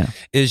movies. Yeah.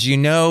 Is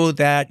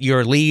that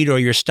your lead or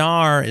your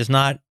star is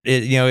not,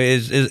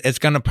 it's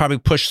going to probably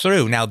push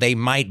through. Now they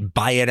might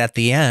buy it at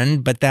the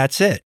end, but that's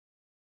it.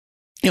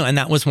 And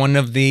that was one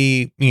of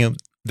the,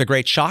 the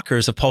great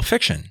shockers of Pulp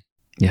Fiction.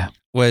 Yeah.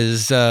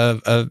 Was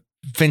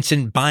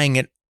Vincent buying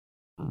it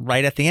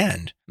right at the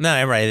end.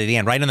 No, right at the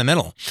end, right in the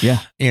middle. Yeah.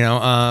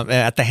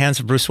 At the hands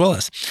of Bruce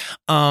Willis.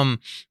 And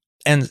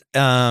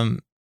so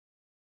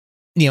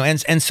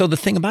the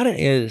thing about it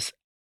is,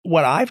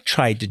 what I've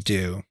tried to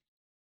do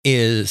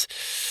is,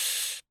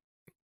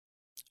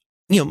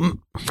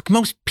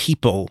 most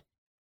people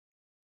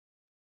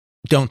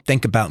don't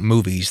think about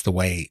movies the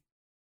way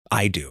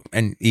I do,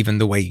 and even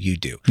the way you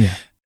do. Yeah.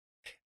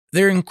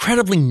 They're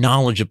incredibly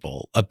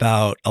knowledgeable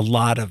about a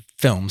lot of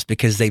films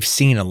because they've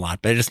seen a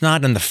lot, but it's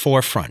not in the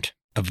forefront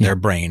of their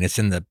brain. It's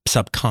in the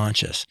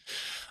subconscious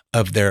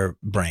of their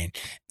brain.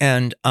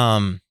 And,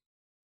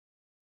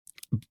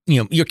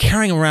 you're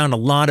carrying around a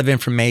lot of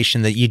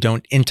information that you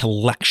don't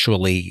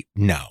intellectually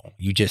know.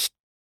 You just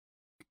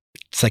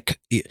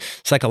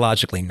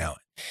psychologically know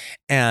it.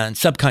 And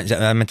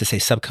I meant to say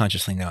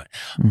subconsciously know it.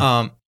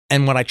 Mm-hmm.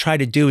 And what I try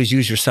to do is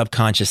use your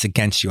subconscious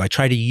against you. I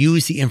try to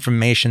use the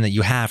information that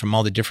you have from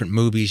all the different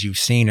movies you've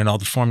seen and all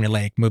the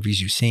formulaic movies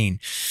you've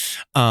seen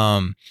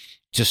to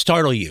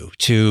startle you,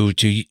 to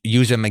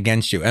use them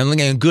against you. And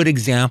a good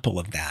example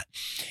of that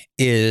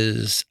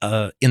is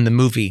in the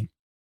movie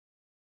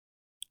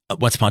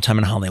Once Upon a Time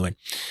in Hollywood,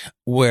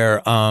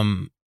 where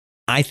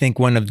I think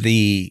one of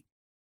the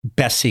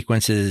best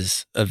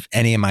sequences of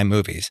any of my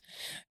movies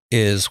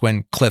is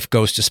when Cliff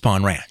goes to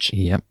Spawn Ranch.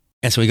 Yep.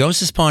 And so he goes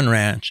to Spawn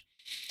Ranch,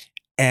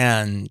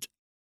 and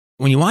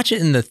when you watch it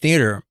in the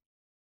theater,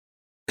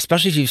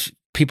 especially if you've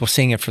people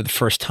seeing it for the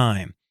first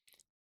time,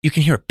 you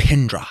can hear a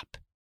pin drop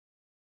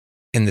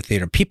in the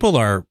theater. People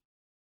are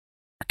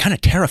kind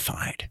of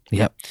terrified.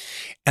 Yep.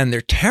 And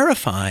they're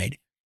terrified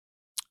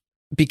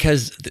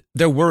because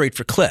they're worried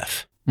for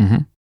Cliff.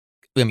 Mm-hmm.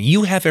 I mean,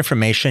 you have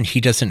information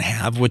he doesn't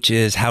have, which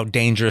is how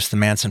dangerous the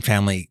Manson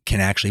family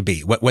can actually be,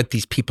 what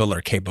these people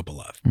are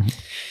capable of. Mm-hmm.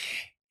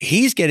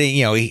 He's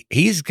getting,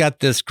 he's got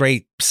this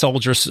great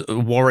soldier,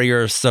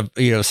 warrior,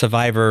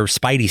 survivor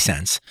spidey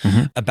sense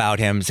about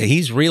him. So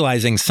he's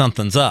realizing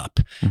something's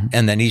up,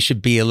 and then he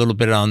should be a little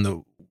bit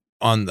on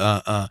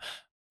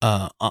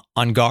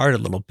guard a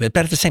little bit.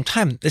 But at the same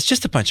time, it's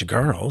just a bunch of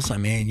girls. I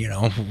mean,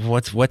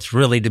 what's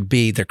really to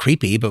be? They're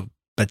creepy,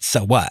 but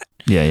so what?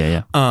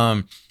 Yeah.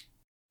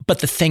 But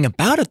the thing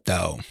about it,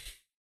 though,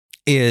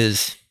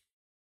 is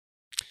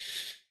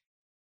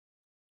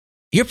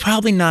you're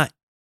probably not.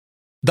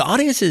 The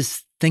audience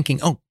is thinking,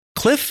 oh,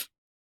 Cliff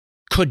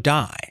could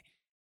die.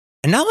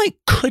 And not only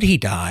could he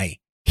die,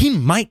 he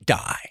might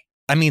die.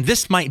 I mean,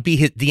 this might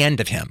be the end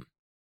of him.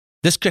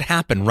 This could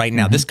happen right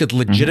now. This could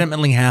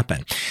legitimately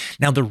happen.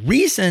 Now, the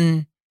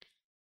reason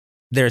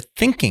they're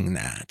thinking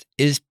that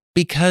is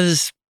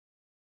because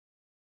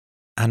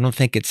I don't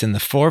think it's in the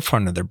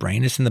forefront of their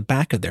brain. It's in the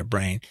back of their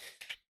brain.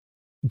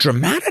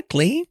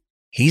 Dramatically,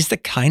 he's the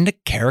kind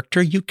of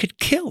character you could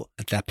kill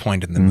at that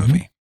point in the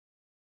movie.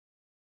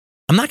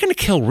 I'm not going to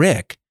kill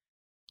Rick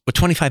with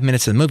 25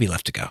 minutes of the movie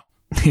left to go.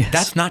 Yes.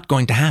 That's not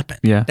going to happen.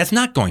 Yeah. That's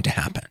not going to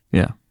happen.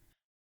 Yeah.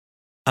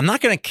 I'm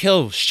not going to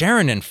kill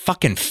Sharon in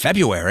fucking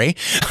February.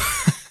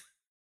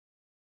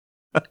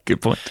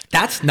 Good point.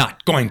 That's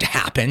not going to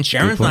happen.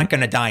 Sharon's not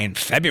going to die in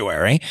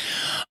February.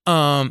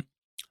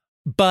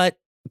 But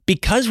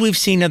because we've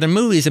seen other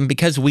movies and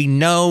because we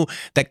know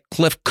that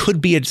Cliff could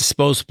be a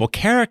disposable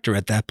character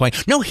at that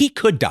point, no, he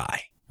could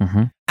die.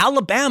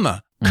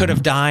 Alabama could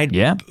have died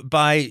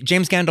by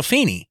James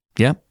Gandolfini.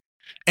 Yeah.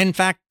 In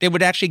fact, it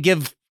would actually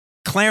give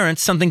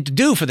Clarence something to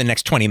do for the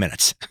next 20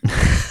 minutes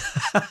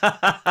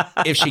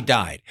if she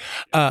died.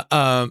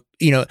 And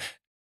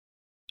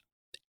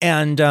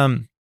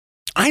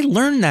I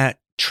learned that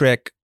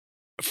trick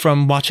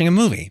from watching a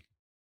movie.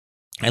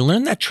 I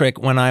learned that trick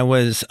when I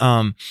was,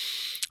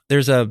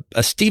 there's a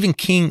Stephen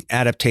King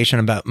adaptation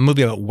about a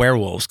movie about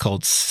werewolves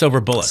called Silver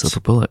Bullets. Silver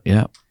Bullet,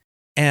 yeah.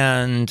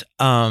 And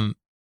one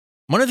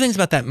of the things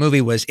about that movie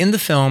was in the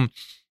film,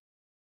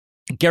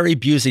 Gary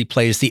Busey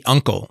plays the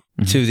uncle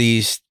to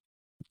these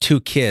two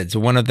kids,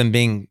 one of them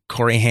being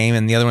Corey Haim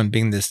and the other one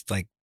being this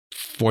like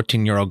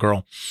 14-year-old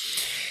girl.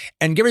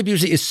 And Gary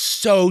Busey is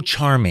so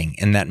charming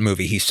in that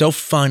movie. He's so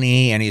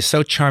funny and he's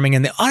so charming,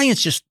 and the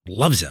audience just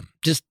loves him.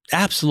 Just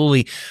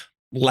absolutely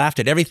laughed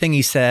at everything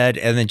he said,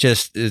 and then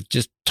just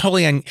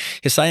totally on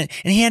his side.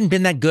 And he hadn't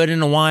been that good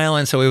in a while,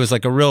 and so it was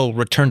like a real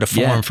return to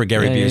form for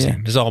Gary Busey. Yeah.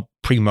 It was all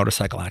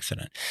pre-motorcycle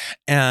accident.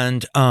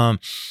 And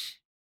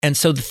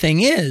so the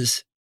thing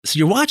is, so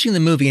you're watching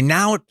the movie, and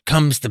now it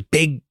comes the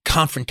big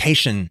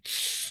confrontation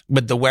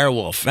with the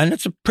werewolf, and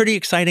it's a pretty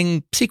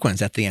exciting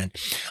sequence at the end.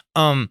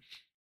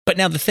 But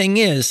now the thing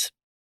is,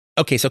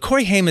 okay, so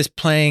Corey Haim is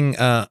playing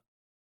a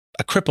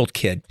crippled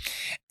kid,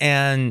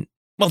 and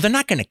well, they're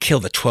not going to kill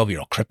the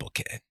 12-year-old crippled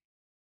kid.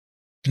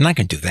 They're not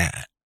going to do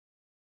that.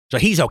 So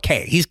he's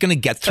okay. He's going to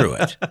get through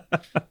it.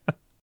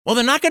 Well,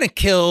 they're not going to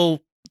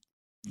kill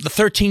the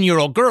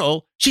 13-year-old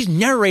girl. She's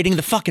narrating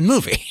the fucking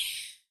movie.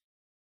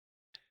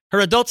 Her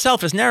adult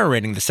self is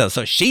narrating the stuff,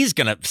 so she's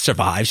going to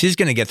survive. She's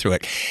going to get through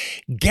it.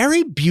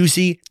 Gary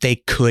Busey, they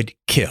could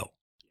kill.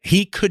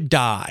 He could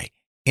die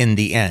in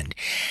the end.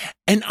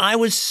 And I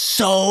was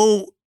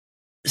so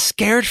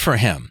scared for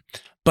him,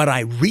 but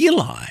I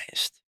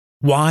realized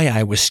why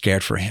I was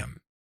scared for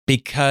him,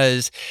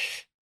 because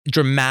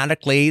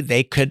dramatically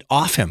they could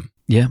off him.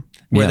 Yeah.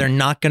 Where they're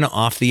not going to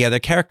off the other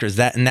characters.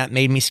 That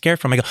made me scared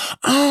for him. I go,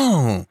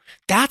 oh,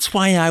 that's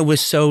why I was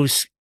so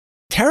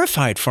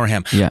terrified for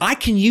him. Yeah. I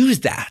can use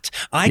that.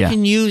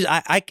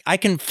 I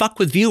can fuck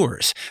with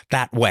viewers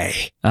that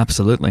way.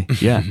 Absolutely.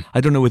 Yeah.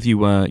 I don't know if you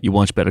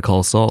watch Better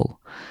Call Saul.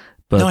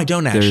 But no, I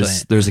don't actually.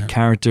 There's a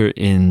character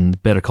in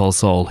Better Call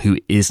Saul who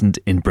isn't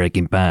in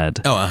Breaking Bad.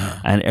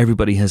 And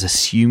everybody has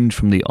assumed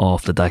from the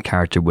off that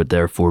character would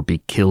therefore be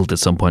killed at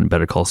some point in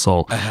Better Call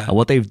Saul. And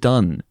what they've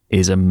done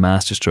is a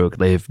masterstroke.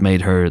 They've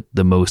made her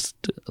the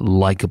most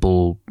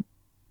likable,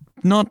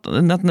 not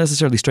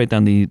necessarily straight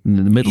down the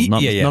middle,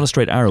 not a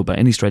straight arrow by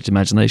any stretch of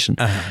imagination,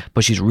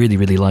 but she's really,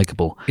 really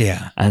likable.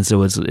 Yeah. And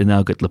so it's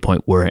now got to the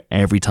point where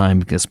every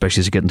time,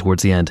 especially as you're getting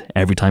towards the end,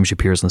 every time she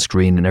appears on the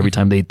screen and every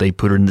time they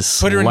put her in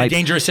this in a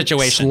dangerous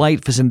situation,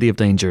 slight vicinity of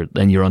danger,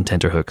 then you're on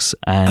tenterhooks.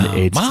 And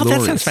it's glorious.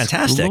 That sounds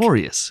fantastic.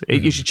 Glorious.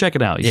 You should check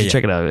it out. You should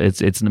check it out.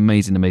 It's an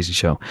amazing, amazing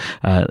show.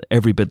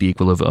 Every bit the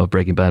equal of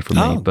Breaking Bad for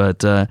me.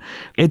 But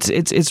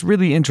it's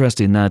really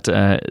interesting that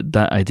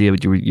idea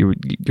that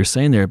you're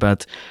saying there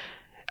about.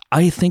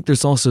 I think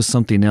there's also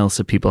something else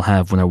that people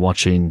have when they're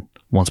watching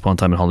Once Upon a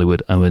Time in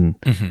Hollywood and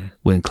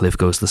when Cliff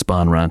goes to the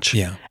Spahn Ranch.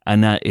 Yeah.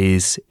 And that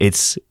is,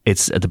 it's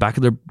at the back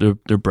of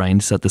their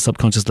brains, at the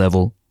subconscious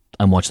level,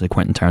 I'm watching the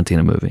Quentin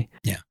Tarantino movie.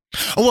 Yeah.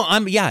 Oh, well,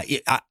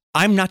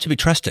 I'm not to be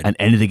trusted. And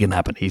anything can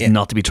happen. He's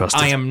not to be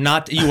trusted. I am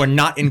not. You are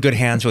not in good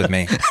hands with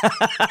me.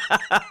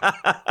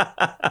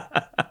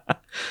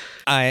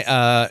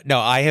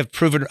 I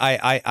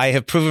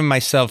have proven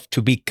myself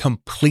to be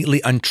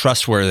completely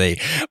untrustworthy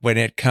when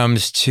it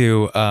comes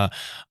to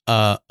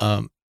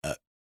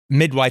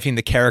midwifing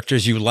the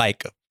characters you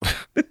like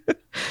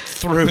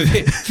through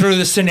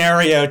the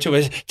scenario to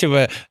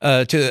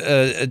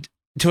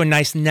a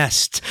nice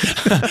nest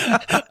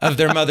of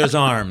their mother's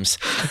arms.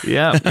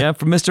 Yeah.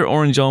 From Mr.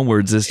 Orange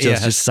onwards, it's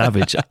just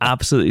savage,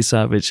 absolutely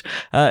savage.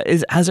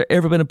 Has there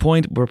ever been a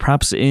point where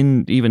perhaps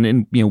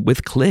even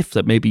with Cliff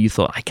that maybe you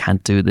thought I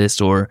can't do this,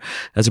 or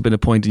has there been a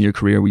point in your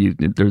career where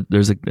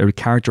there's a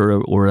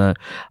character or a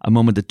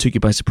moment that took you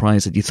by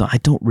surprise that you thought I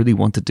don't really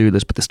want to do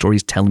this, but the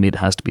story's telling me it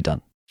has to be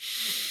done?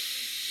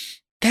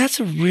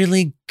 That's a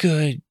really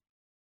good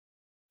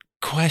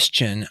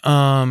question.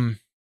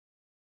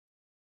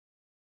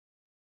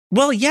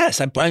 Well, yes,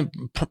 I'm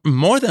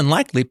more than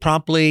likely,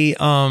 probably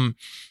a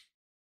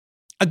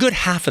good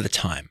half of the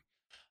time.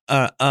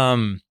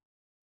 I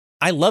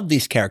love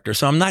these characters,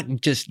 so I'm not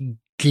just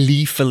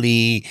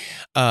gleefully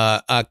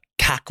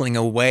cackling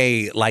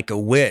away like a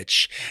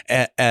witch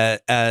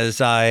as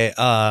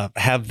I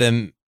have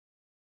them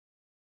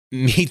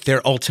meet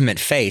their ultimate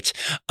fate,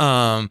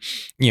 or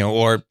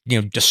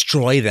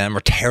destroy them or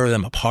tear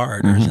them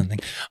apart or something.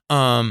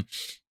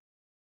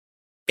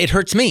 It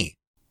hurts me.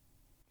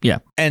 Yeah.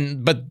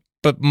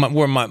 But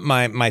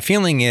my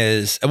feeling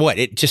is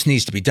it just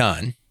needs to be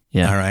done.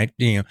 Yeah. All right.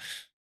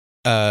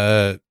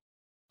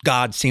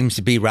 God seems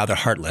to be rather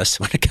heartless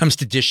when it comes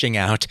to dishing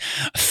out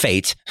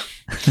fate.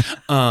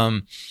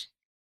 But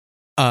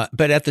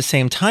at the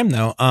same time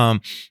though,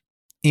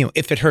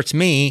 if it hurts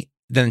me,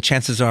 then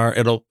chances are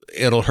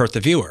it'll hurt the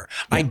viewer.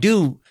 Yeah. I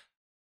do,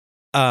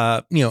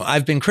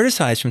 I've been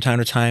criticized from time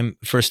to time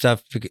for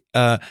stuff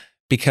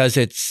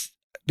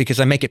because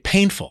I make it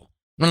painful.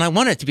 When I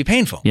want it to be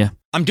painful. Yeah.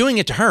 I'm doing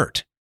it to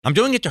hurt. I'm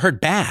doing it to hurt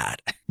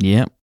bad.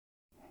 Yeah.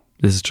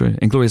 This is true.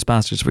 Inglourious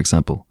Basterds, for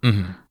example.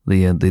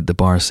 The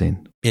bar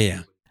scene.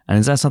 Yeah. And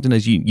is that something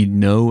that you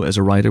know as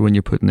a writer when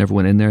you're putting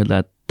everyone in there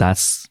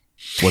that's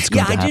what's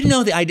going to happen? I did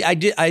know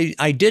that.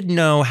 I did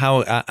know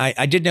how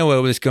I did know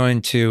it was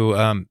going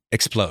to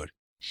explode.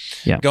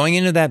 Yeah. Going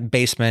into that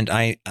basement,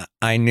 I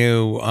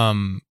knew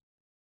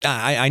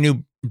I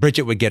knew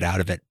Bridget would get out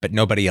of it, but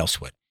nobody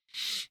else would.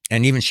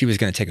 And even she was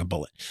going to take a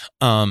bullet.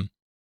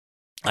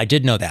 I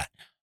did know that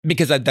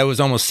because that was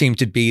almost seemed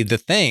to be the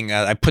thing.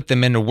 I put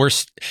them in the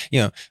worst,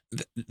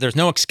 there's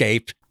no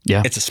escape.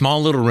 Yeah. It's a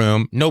small little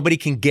room. Nobody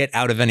can get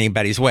out of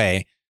anybody's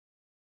way.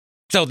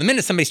 So the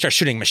minute somebody starts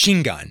shooting a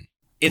machine gun,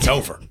 it's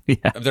over.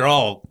 Yeah. They're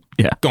all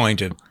going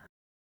to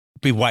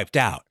be wiped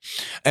out.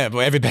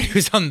 Everybody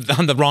who's on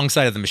the wrong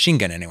side of the machine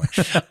gun anyway.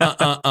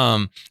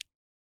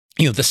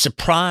 The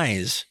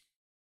surprise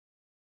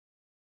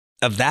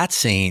of that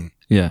scene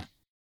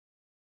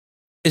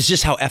is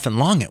just how effing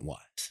long it was.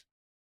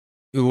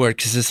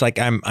 Because it's like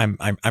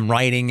I'm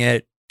writing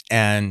it,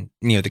 and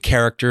the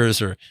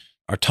characters are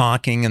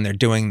talking and they're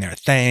doing their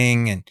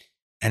thing,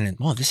 and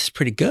this is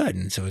pretty good,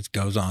 and so it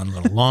goes on a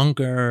little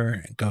longer,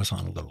 and it goes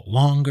on a little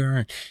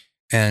longer,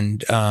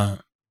 and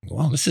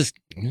this is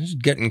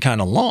getting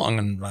kind of long,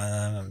 and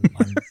I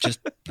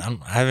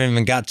haven't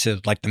even got to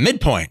like the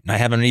midpoint. I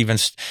haven't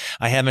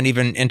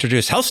even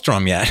introduced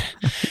Hellstrom yet,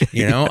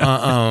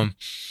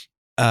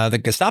 the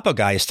Gestapo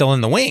guy is still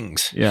in the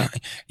wings. Yeah.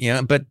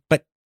 But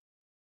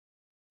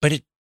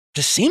it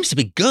just seems to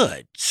be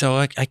good. So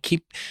I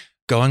keep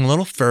going a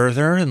little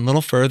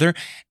further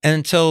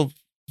until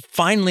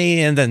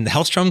finally, and then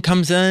Hellstrom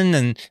comes in,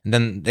 and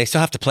then they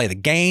still have to play the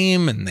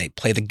game, and they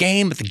play the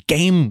game, but the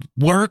game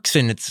works,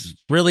 and it's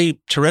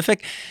really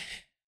terrific.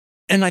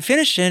 And I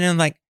finish it, and I'm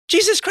like,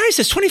 Jesus Christ,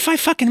 it's 25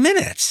 fucking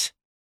minutes.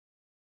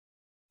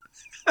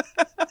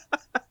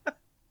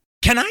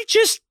 Can I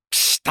just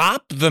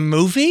stop the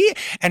movie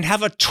and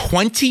have a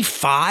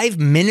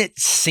 25-minute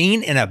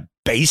scene in a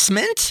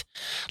basement?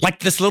 Like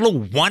this little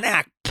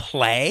one-act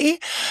play,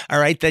 all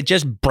right, that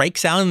just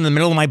breaks out in the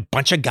middle of my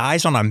bunch of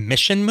guys on a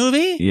mission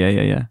movie?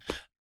 Yeah.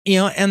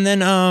 And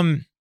then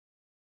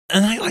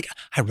and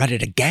I read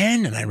it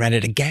again, and I read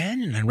it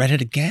again, and I read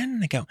it again,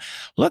 and I go,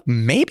 look,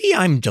 maybe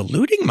I'm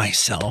deluding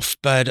myself,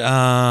 but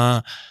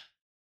I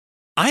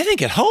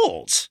think it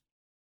holds.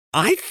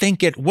 I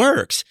think it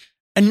works.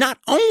 And not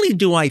only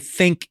do I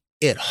think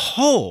it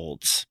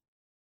holds,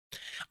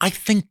 I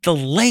think the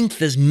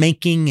length is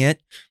making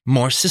it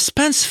more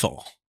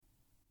suspenseful.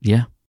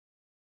 Yeah.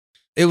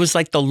 It was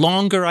like the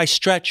longer I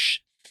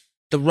stretch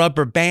the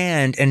rubber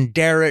band and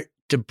dare it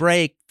to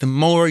break, the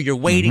more you're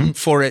waiting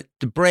for it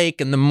to break,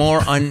 and the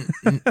more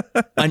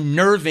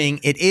unnerving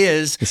it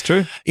is. It's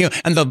true.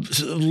 And the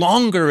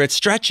longer it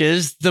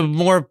stretches, the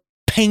more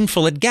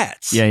painful it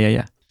gets.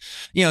 Yeah.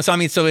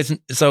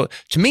 So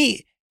to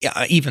me,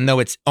 even though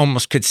it's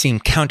almost could seem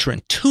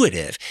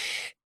counterintuitive,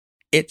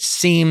 it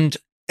seemed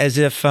as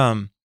if,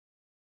 no,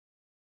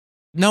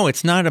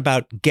 it's not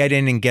about get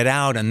in and get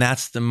out, and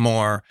that's the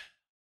more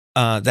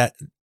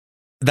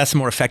that's a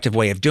more effective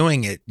way of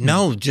doing it.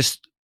 No,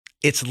 just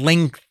its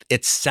length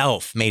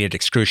itself made it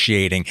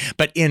excruciating,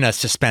 but in a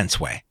suspense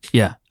way.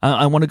 Yeah,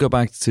 I want to go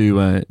back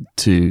to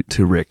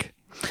Rick.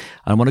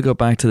 I want to go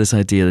back to this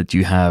idea that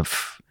you have.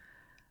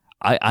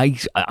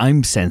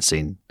 I'm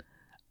sensing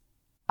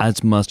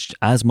as much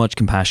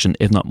compassion,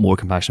 if not more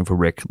compassion, for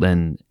Rick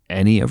than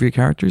any of your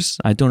characters.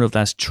 I don't know if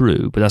that's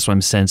true, but that's what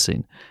I'm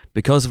sensing.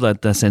 Because of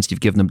that sense,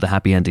 you've given him the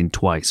happy ending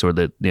twice, or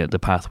the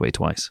pathway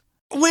twice.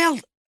 Well,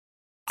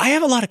 I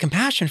have a lot of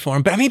compassion for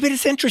him, but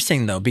it's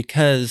interesting though,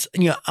 because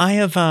I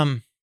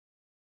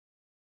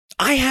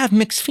have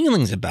mixed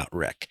feelings about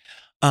Rick,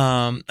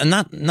 and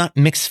not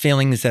mixed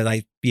feelings that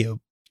I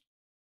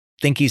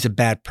think he's a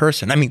bad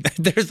person.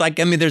 There's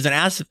an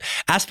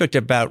aspect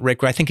about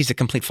Rick where I think he's a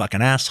complete fucking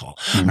asshole.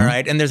 All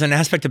right. And there's an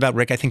aspect about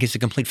Rick I think he's a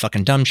complete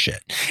fucking dumb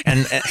shit.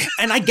 And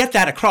I get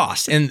that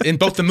across in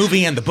both the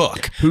movie and the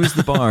book. Who's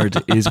the Bard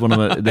is one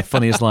of the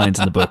funniest lines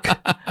in the book.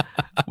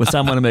 When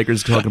Sam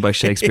Wanamaker's talking about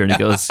Shakespeare and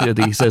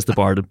he says the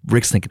Bard,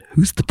 Rick's thinking,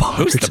 who's the Bard?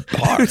 Who's the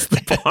Bard? Who's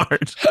the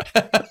Bard?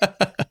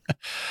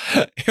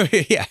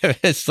 Yeah,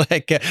 it's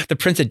like the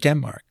Prince of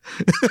Denmark.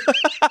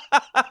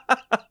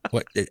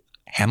 What?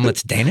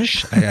 Hamlet's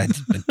Danish? I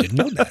didn't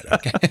know that.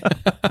 Okay.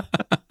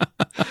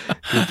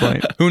 Good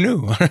point. Who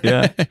knew?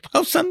 Yeah.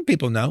 Well, some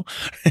people know.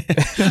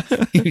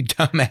 You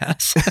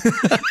dumbass.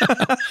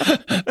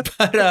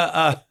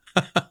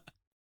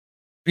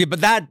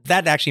 But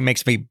that actually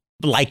makes me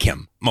like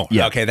him more.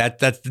 Yeah. Okay. That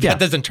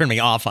doesn't turn me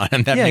off on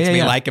him. That makes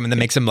me like him, and that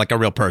makes him like a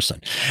real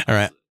person. All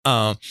right.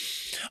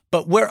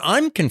 But where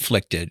I'm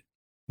conflicted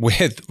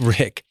with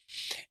Rick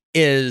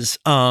is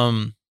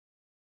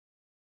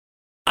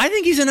I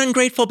think he's an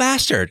ungrateful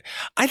bastard.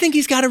 I think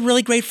he's got a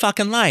really great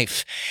fucking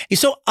life.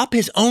 He's so up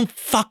his own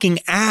fucking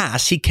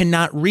ass, he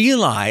cannot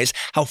realize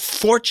how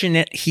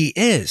fortunate he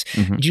is.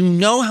 Do you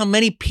know how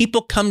many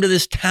people come to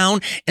this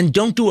town and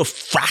don't do a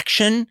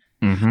fraction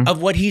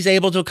of what he's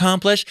able to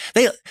accomplish?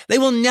 They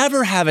will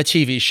never have a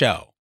TV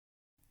show.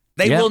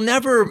 They will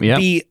never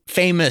be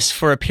famous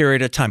for a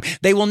period of time.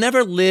 They will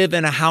never live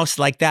in a house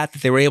like that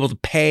they were able to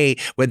pay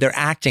with their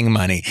acting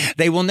money.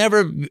 They will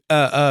never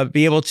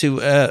be able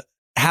to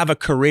have a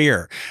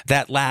career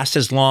that lasts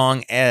as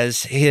long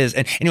as his,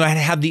 and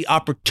have the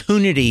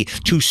opportunity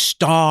to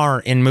star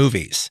in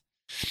movies.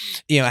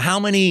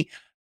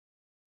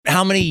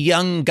 How many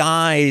young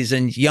guys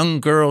and young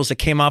girls that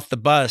came off the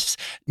bus,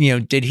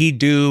 did he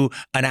do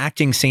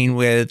a scene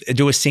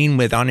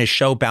with on his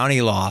show Bounty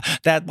Law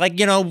that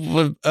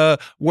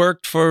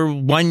worked for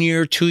 1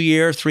 year, 2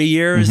 year, 3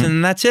 years,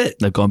 and that's it.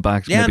 They've gone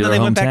back. Yeah, and then they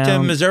went back to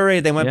Missouri.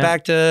 They went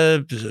back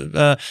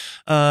to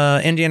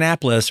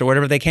Indianapolis or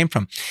wherever they came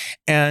from,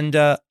 and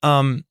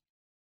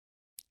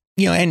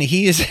and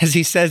he is, as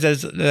he says,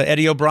 as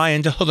Eddie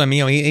O'Brien told him,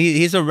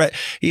 he's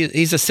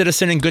a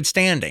citizen in good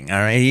standing. All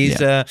right, he's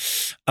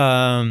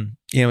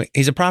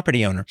he's a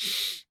property owner,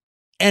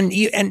 and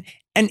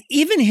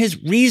even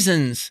his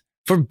reasons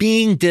for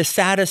being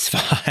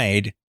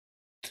dissatisfied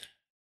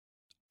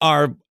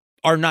are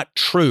not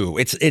true.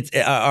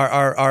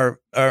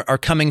 Are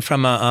coming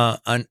from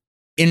an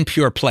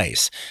impure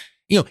place.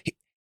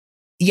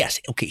 Yes,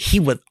 okay,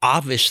 he would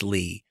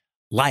obviously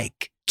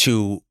like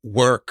to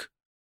work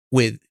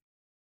with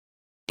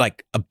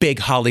like a big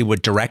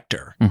Hollywood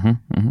director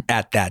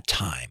at that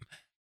time.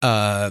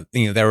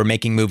 they were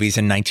making movies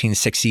in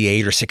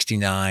 1968 or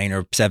 69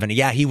 or 70.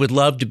 Yeah, he would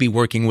love to be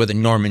working with a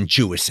Norman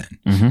Jewison.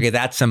 Mm-hmm. Okay,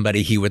 that's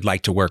somebody he would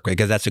like to work with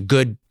because that's a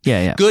good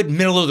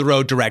middle of the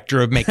road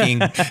director of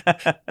making,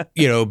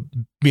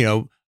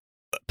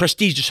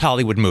 prestigious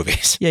Hollywood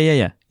movies.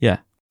 Yeah.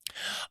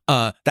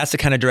 That's the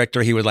kind of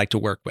director he would like to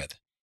work with,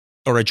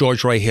 or a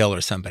George Roy Hill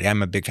or somebody.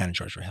 I'm a big fan of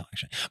George Roy Hill,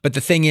 actually. But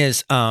the thing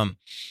is, but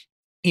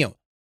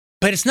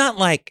it's not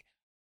like,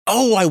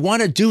 oh, I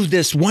want to do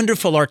this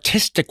wonderful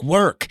artistic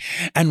work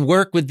and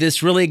work with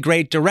this really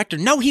great director.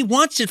 No, he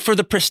wants it for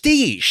the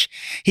prestige.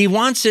 He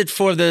wants it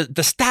for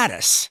the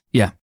status.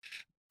 Yeah.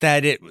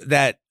 That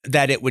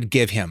it would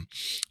give him.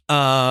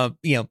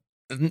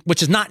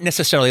 Which is not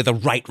necessarily the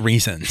right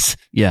reasons.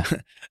 Yeah.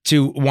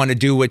 To want to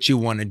do what you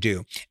want to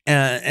do.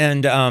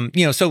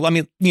 So I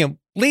mean,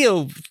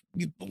 Leo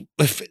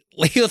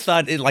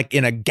thought it, like,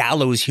 in a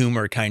gallows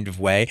humor kind of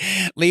way.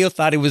 Leo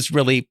thought it was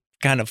really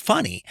kind of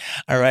funny.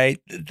 All right.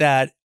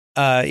 That,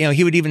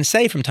 he would even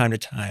say from time to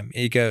time,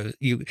 because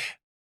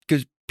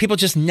people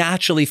just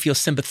naturally feel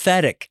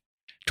sympathetic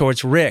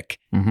towards Rick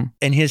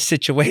and his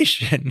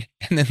situation.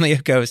 And then Leo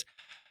goes,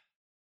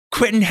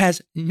 Quentin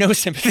has no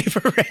sympathy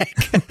for Rick.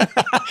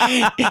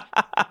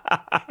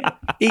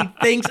 He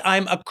thinks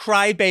I'm a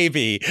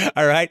crybaby.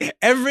 All right.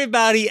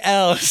 Everybody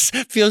else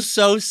feels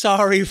so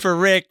sorry for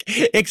Rick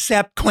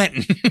except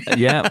Quentin.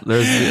 Yeah.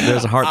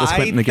 There's a heartless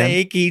Quentin again. I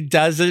think he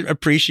doesn't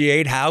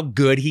appreciate how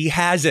good he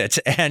has it,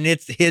 and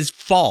it's his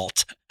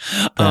fault.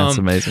 That's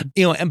amazing.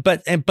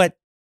 But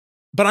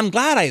I'm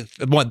glad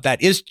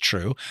that is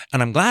true.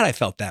 And I'm glad I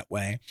felt that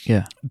way.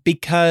 Yeah.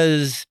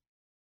 Because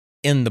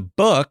in the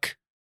book,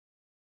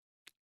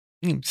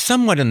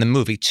 somewhat in the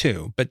movie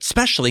too, but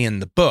especially in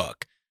the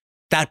book,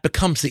 that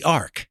becomes the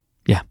arc.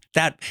 Yeah.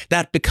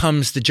 That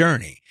becomes the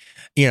journey,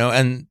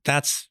 and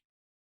that's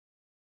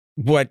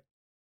what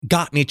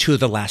got me to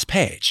the last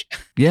page.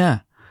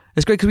 Yeah.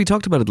 It's great because we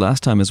talked about it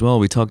last time as well.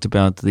 We talked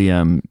about the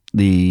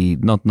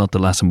not the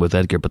last one with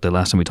Edgar, but the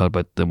last time we talked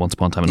about the Once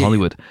Upon a Time in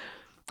Hollywood.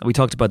 We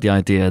talked about the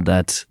idea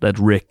that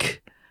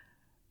Rick,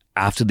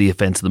 after the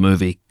events of the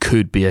movie,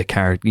 could be a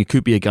character. You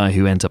could be a guy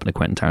who ends up in a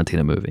Quentin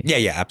Tarantino movie.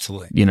 Yeah,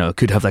 absolutely.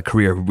 Could have that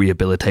career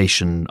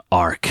rehabilitation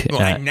arc.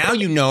 Well, and now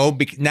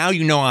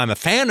I'm a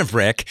fan of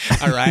Rick.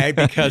 All right,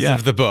 because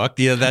of the book.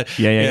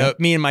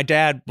 Me and my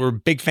dad were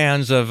big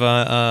fans of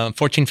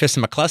 14 Fists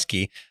of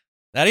McCluskey.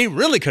 That he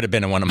really could have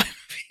been in one of my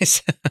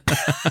movies.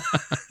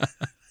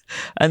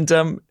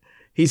 And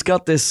he's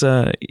got this.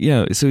 So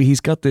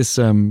he's got this.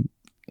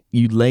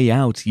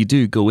 You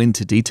do go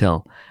into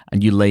detail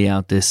and you lay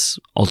out this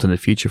alternate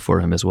future for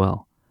him as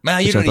well.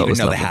 Well, you don't even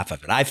know the half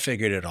of it. I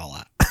figured it all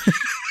out.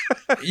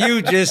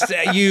 You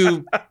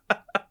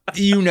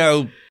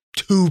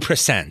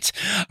 2%.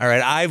 All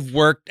right. I've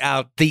worked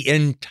out the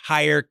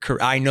entire career.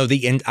 I know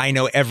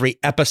every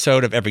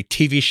episode of every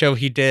TV show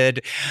he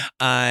did.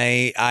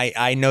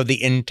 I know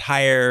the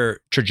entire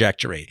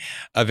trajectory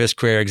of his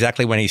career,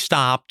 exactly when he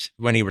stopped,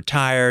 when he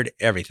retired,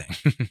 everything.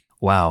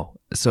 Wow.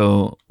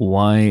 So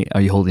why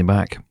are you holding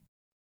back?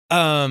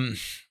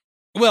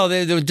 Well,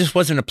 there just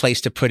wasn't a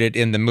place to put it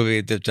in the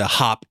movie to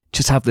hop.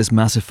 Just have this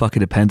massive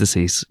fucking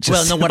appendices.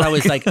 What I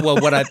was like,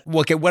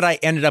 what I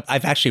ended up,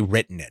 I've actually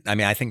written it. I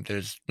mean, I think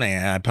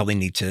I probably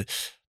need to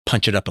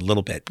punch it up a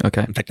little bit.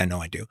 Okay. In fact, I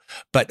know I do.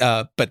 But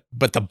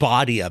the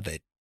body of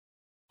it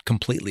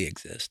completely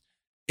exists.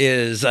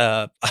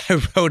 I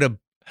wrote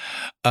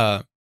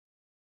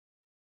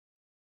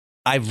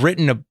I've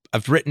written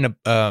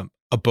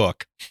a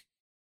book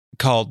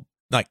called,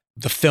 like,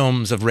 The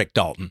Films of Rick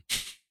Dalton.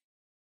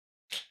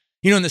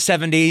 In the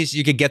 70s,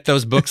 you could get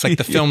those books, like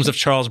the films of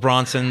Charles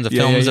Bronson, the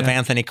films of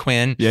Anthony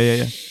Quinn.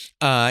 Yeah.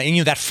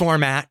 And that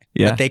format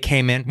that they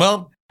came in.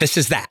 Well, this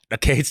is that.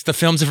 Okay, it's the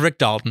films of Rick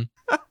Dalton,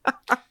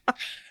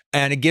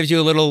 and it gives you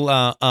a little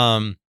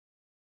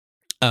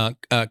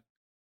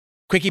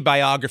quickie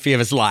biography of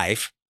his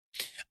life.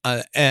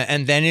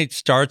 And then it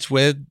starts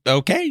with,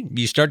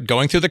 you start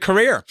going through the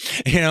career,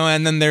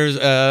 and then there's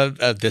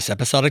this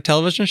episodic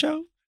television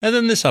show, and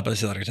then this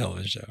episodic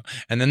television show,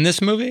 and then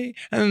this movie,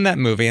 and then that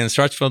movie, and it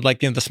starts with, like,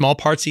 the small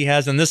parts he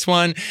has in this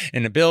one,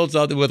 and it builds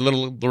with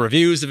little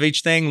reviews of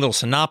each thing, little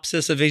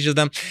synopsis of each of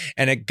them,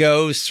 and it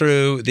goes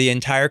through the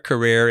entire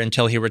career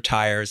until he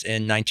retires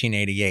in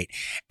 1988,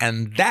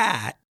 and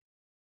that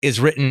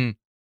is written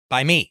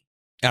by me.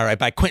 All right,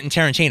 by Quentin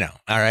Tarantino.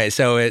 All right,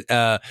 so it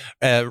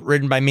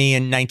written by me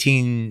in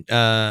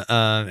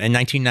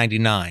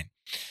 1999,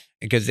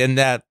 because in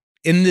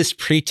this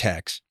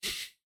pretext,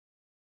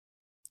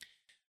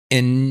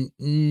 in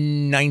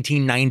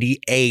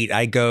 1998,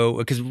 I go,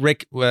 because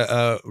Rick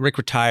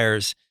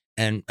retires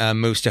and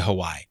moves to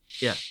Hawaii.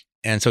 Yeah,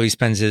 and so he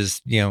spends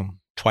his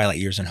twilight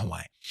years in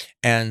Hawaii.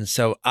 And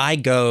so I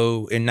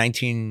go in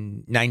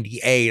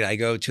 1998, I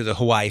go to the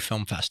Hawaii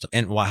Film Festival,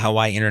 and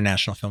Hawaii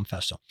International Film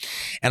Festival.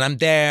 And I'm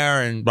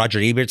there, and Roger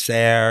Ebert's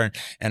there,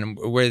 and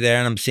we're there,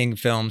 and I'm seeing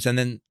films. And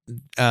then,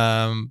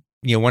 one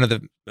of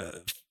the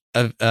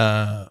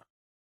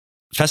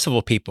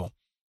festival people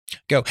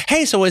go,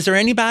 hey, so is there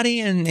anybody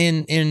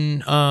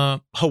in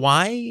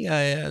Hawaii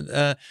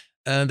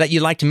that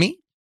you'd like to meet?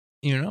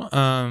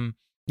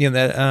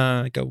 That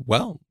I go,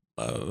 well,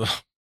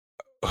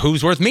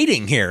 who's worth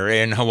meeting here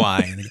in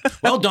Hawaii? And go,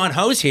 well, Don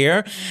Ho's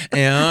here,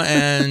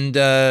 and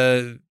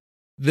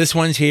this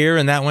one's here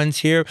and that one's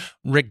here.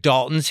 Rick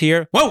Dalton's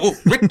here. Whoa,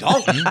 Rick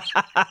Dalton.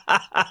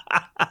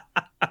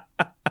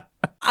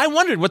 I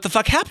wondered what the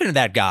fuck happened to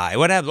that guy.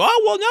 What happened?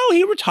 Oh, well, no,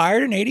 he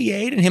retired in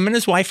 '88, and him and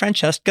his wife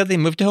Francesca, they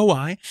moved to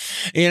Hawaii,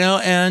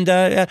 and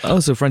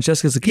so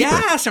Francesca's a keeper.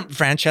 Yeah,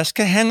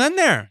 Francesca hung on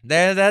there.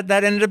 That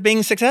ended up being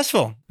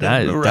successwe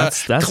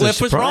That's Cliff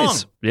a was wrong.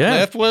 Yeah,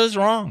 Cliff was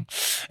wrong.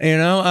 So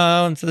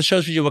the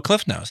shows you what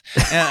Cliff knows,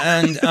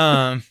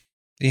 and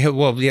we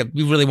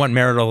really want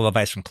marital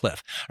advice from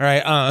Cliff. All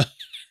right.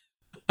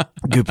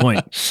 Good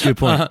point.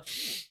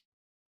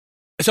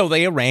 So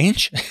they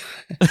arrange.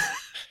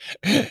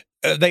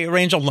 They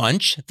arrange a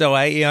lunch, so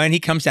and he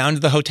comes down to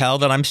the hotel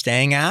that I'm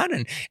staying at,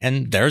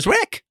 and there's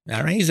Rick.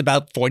 All right, he's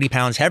about 40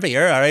 pounds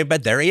heavier. All right,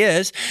 but there he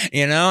is.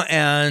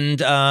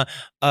 And so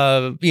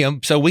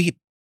we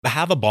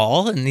have a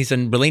ball, and he's a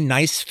really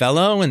nice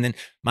fellow. And then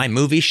my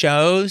movie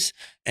shows,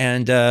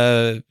 and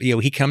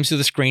he comes to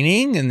the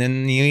screening, and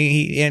then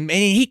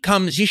he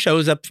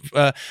shows up,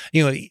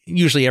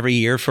 usually every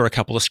year for a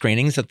couple of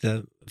screenings at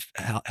the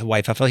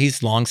White Buffalo.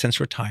 He's long since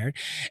retired,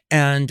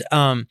 and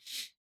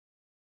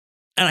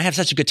I have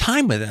such a good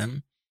time with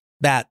him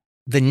that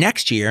the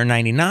next year,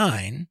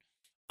 99,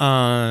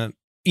 I've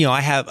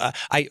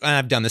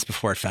done this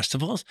before at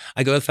festivals.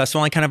 I go to the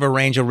festival, and I kind of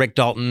arrange a Rick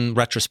Dalton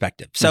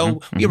retrospective. So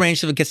we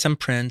arrange to get some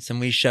prints, and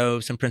we show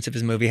some prints of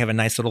his movie, have a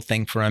nice little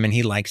thing for him, and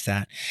he likes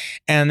that.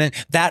 And then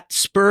that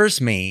spurs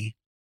me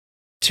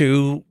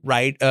to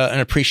write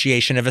an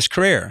appreciation of his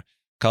career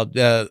called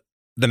The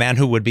Man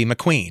Who Would Be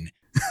McQueen.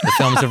 The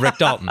films of Rick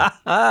Dalton.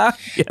 Yes.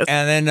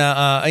 And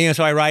then,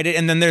 so I write it,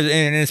 and then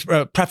it's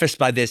prefaced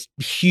by this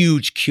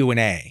huge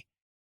Q&A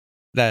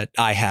that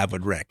I have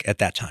with Rick at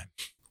that time.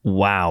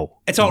 Wow.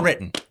 It's all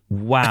written.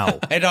 Wow.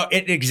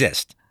 It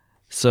exists.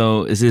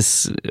 So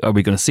are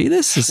we going to see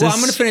this? I'm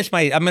going to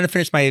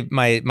finish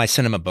my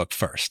cinema book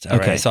first. All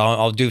right. So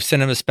I'll do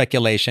cinema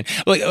speculation.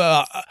 Look,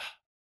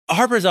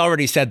 Harper's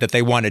already said that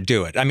they want to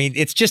do it. I mean,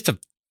 it's just a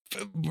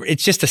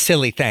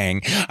silly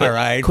thing, all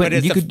right.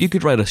 Quentin, but you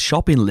could write a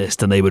shopping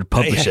list and they would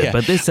publish it.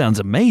 But this sounds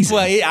amazing.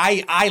 Well,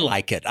 I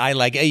like it. I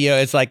like it.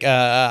 It's like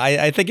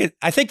I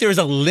think there is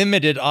a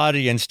limited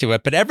audience to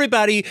it, but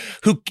everybody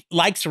who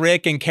likes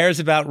Rick and cares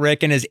about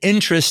Rick and is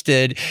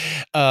interested,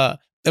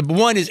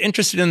 one is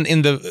interested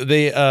in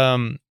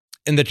the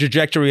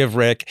trajectory of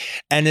Rick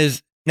and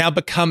is now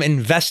become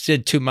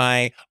invested to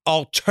my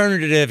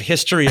alternative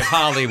history of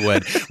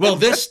Hollywood. Well,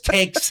 this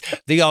takes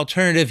the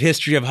alternative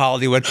history of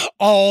Hollywood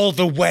all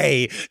the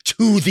way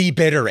to the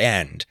bitter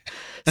end.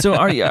 So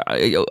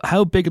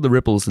how big are the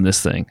ripples in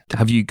this thing?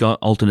 Have you got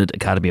alternate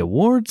Academy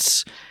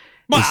Awards?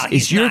 Well,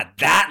 he's not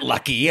that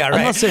lucky. All right.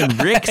 I'm not saying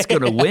Rick's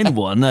going to win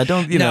one. I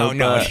don't,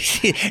 No.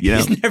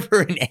 He's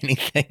never in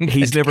anything.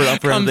 He's never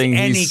up for anything.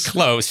 Any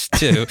close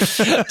to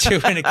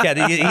an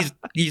Academy.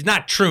 He's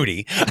not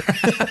Trudy.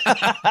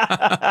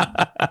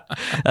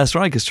 That's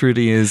right, because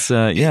Trudy is, she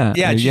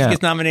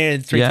gets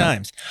nominated 3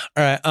 times.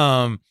 All right.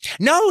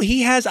 No,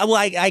 he has. Well,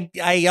 I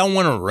don't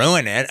want to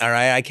ruin it. All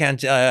right. I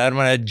can't. I don't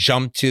want to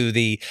jump to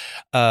the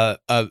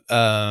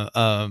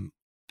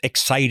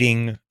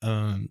exciting.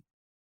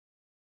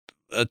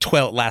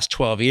 Last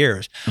 12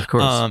 years, of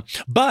course.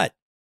 But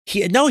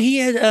he has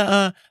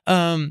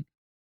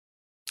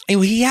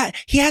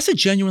a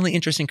genuinely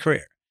interesting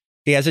career.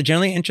 He has a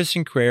genuinely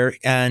interesting career,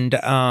 and he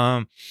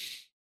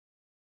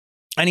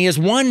has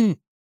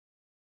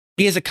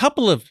a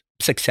couple of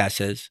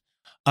successes,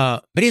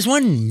 but he has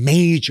one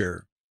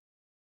major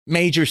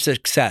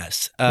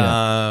success,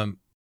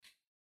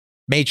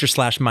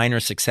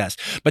 major/minor success,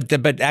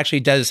 but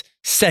actually does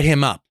set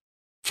him up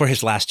for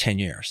his last 10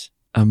 years.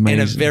 Amazing.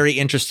 In a very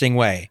interesting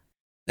way.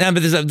 But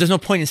there's no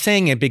point in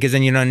saying it because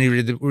then you don't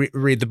need to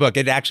read the book.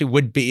 It actually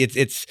would be.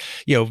 It's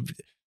the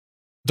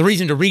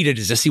reason to read it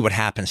is to see what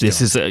happens.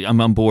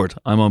 I'm on board.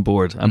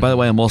 And by the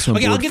way, I'm also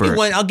on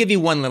board. I'll give you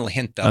one little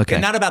hint though. Okay.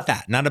 Not about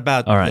that. Not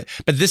about. All right.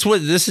 But this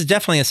is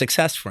definitely a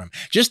success for him.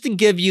 Just to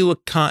give you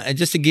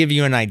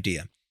an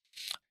idea.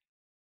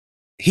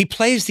 He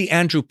plays the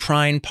Andrew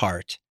Prine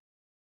part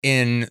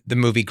in the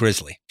movie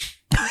Grizzly.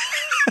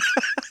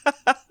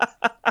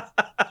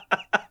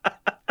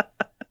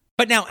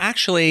 But now,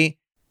 actually,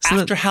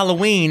 after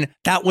Halloween,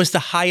 that was the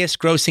highest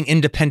grossing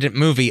independent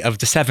movie of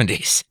the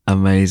 70s.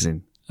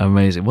 Amazing.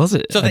 Was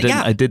it? So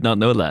I did not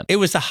know that. It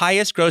was the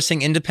highest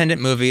grossing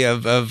independent movie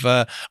of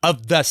the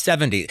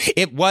 70s.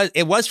 It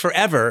was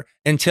forever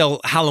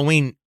until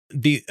Halloween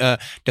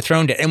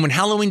dethroned it. And when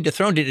Halloween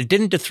dethroned it, it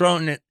didn't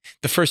dethrone it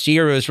the first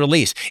year it was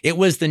released. It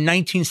was the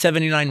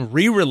 1979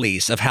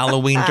 re-release of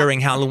Halloween during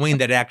Halloween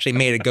that actually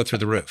made it go through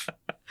the roof.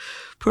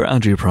 Poor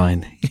Andrew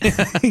Prine.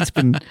 He's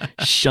been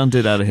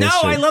shunted out of history.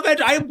 No, I love it.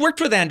 I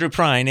worked with Andrew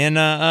Prine in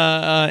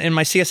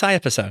my CSI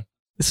episode.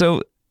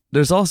 So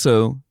there's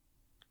also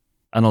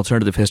an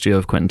alternative history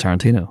of Quentin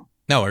Tarantino.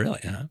 No, really?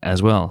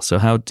 As well. So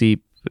how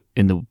deep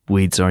in the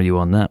weeds are you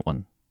on that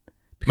one?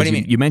 Because what do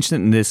you mean? You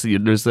mentioned it in this.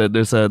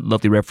 There's a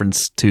lovely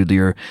reference to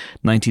your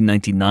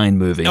 1999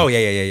 movie. Oh,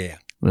 yeah.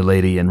 The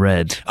Lady in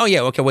Red. Oh,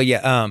 yeah. Okay. Well,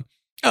 yeah.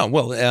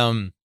 Well,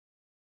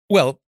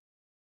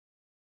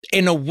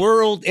 in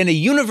a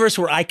universe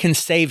where I can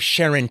save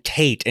Sharon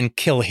Tate and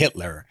kill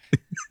Hitler,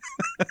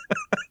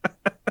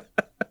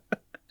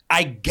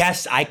 I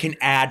guess I can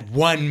add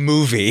one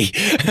movie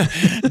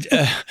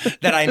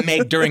that I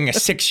make during a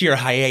 6-year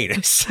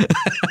hiatus.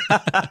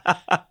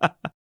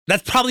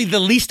 That's probably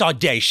the least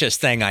audacious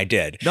thing I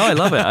did. No, I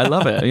love it. I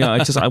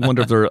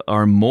wonder if there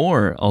are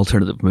more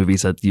alternative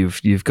movies that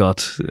you've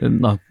got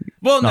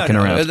knocking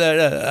around.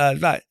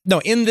 No,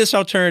 in this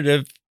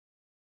alternative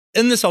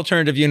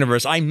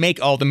universe, I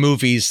make all the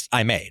movies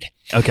I made.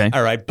 Okay.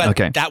 All right. But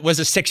that was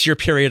a 6-year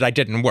period I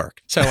didn't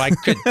work. So I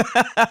could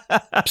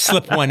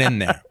slip one in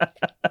there.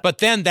 But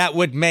then that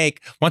would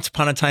make Once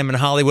Upon a Time in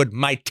Hollywood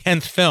my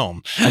 10th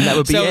film. And that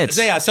would be it.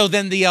 So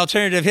then the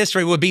alternative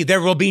history would be there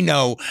will be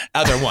no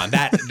other one.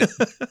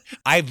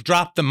 I've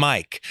dropped the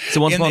mic. So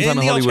Once Upon a Time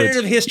in Hollywood. In the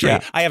alternative history,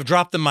 I have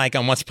dropped the mic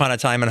on Once Upon a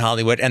Time in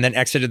Hollywood and then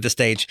exited the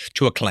stage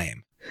to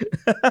acclaim.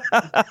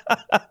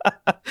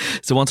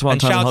 So Once Upon a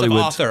Time in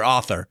Hollywood.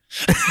 Author.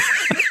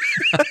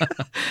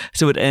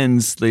 So it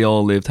ends. They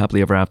all lived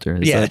happily ever after.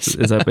 Is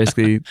that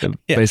basically how it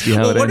ends?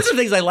 One of the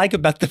things I like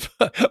about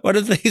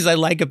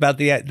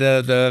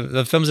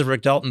the Films of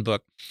Rick Dalton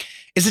book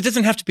is it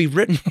doesn't have to be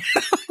written.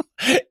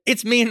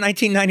 It's me in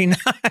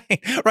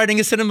 1999 writing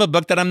a cinema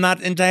book that I'm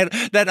not entitled,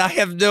 that I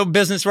have no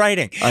business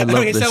writing. I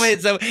love this.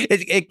 So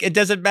it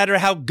doesn't matter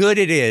how good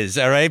it is,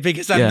 all right?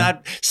 Because I'm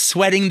not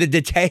sweating the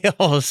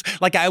details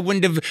like I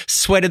wouldn't have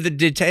sweated the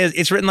details.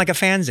 It's written like a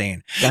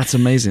fanzine. That's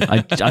amazing.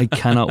 I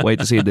cannot wait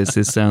to see this.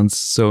 This sounds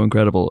so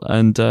incredible.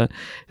 And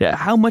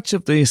how much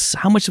of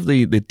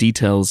the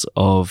details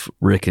of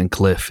Rick and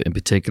Cliff in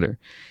particular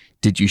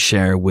did you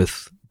share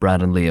with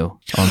Brad and Leo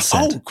on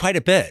set? Oh, quite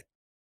a bit.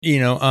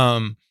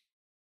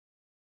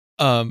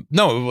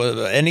 No,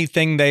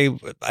 anything I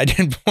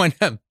didn't want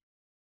to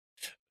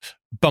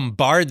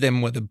bombard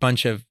them with a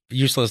bunch of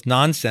useless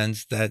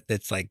nonsense that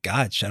it's like,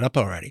 God, shut up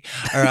already.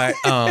 All right.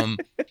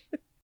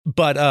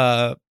 But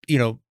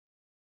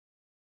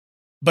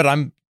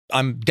I'm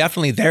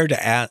definitely there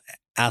to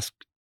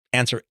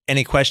answer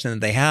any question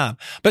that they have,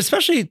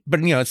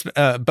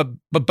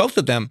 but both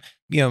of them,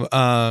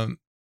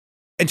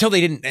 until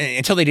they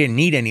didn't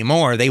need any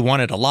more, they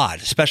wanted a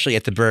lot, especially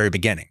at the very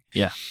beginning.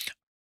 Yeah.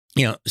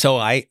 So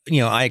I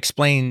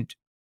explained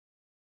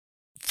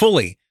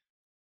fully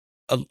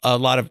a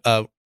lot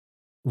of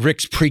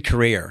Rick's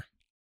pre-career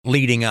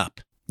leading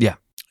up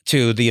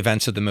to the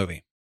events of the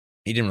movie.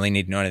 He didn't really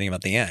need to know anything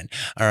about the end.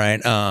 All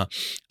right.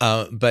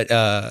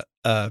 But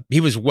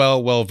he was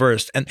well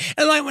versed. And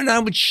when I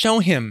would show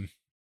him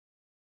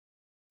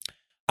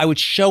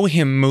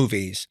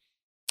movies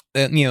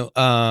that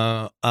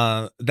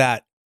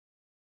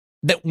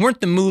weren't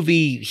the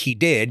movie he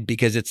did,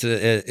 because it's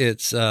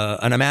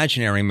an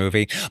imaginary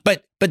movie,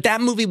 but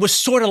that movie was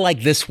sort of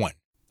like this one.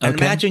 And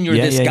imagine you're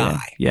this guy.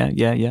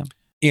 Yeah.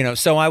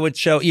 So I would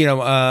show,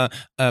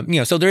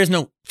 so there is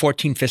no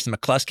 14 Fists of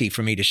McCluskey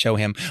for me to show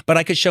him, but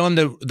I could show him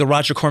the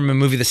Roger Corman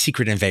movie, The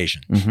Secret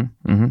Invasion.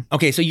 Mm-hmm,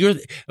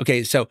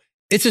 mm-hmm. So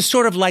it's a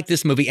sort of like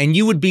this movie, and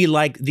you would be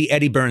like the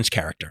Eddie Burns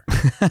character.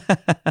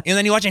 And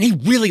then you watch, and he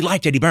really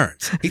liked Eddie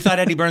Burns. He thought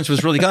Eddie Burns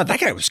was really good. That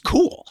guy was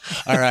cool.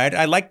 All right,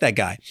 I liked that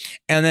guy.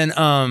 And then,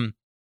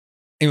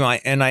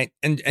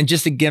 and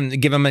just to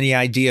give him any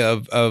idea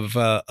of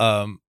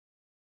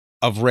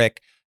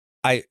Rick,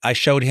 I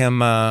showed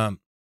him, I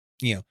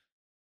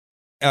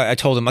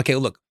told him, okay,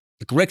 look,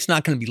 Rick's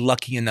not going to be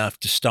lucky enough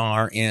to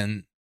star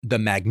in The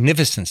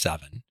Magnificent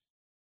Seven,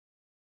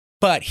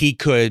 but he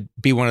could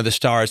be one of the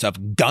stars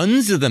of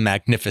Guns of the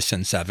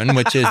Magnificent Seven,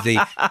 which is the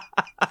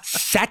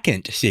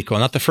second sequel,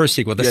 not the first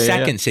sequel,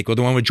 second sequel,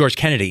 the one with George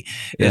Kennedy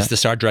is the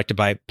star, directed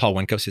by Paul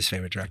Winkos, his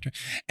favorite director.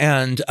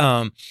 And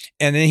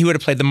then he would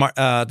have played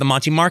the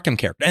Monty Markham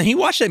character. And he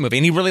watched that movie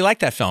and he really liked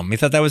that film. He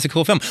thought that was a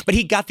cool film, but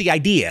he got the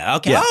idea.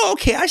 Okay. Yeah. Oh,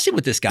 okay. I see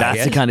what this guy is.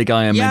 That's the kind of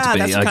guy I'm meant to be.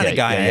 That's the kind of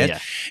guy I is.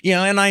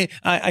 And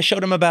I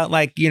showed him about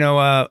I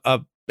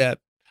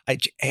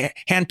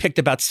handpicked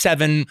about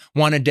 7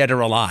 Wanted Dead or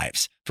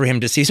Alives for him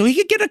to see, so he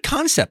could get a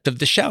concept of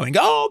the show and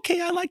go, oh,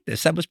 okay, I like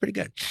this. That was pretty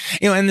good.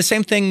 And the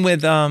same thing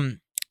with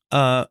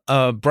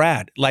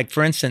Brad. Like,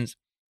 for instance,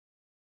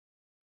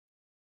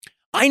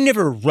 I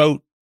never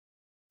wrote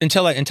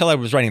until I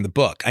was writing the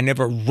book. I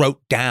never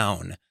wrote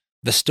down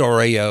the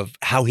story of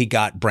how he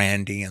got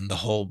Brandy and the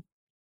whole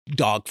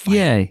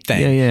dogfight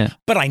thing. Yeah.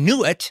 But I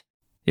knew it.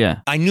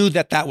 Yeah. I knew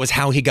that was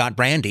how he got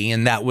Brandy,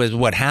 and that was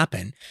what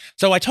happened.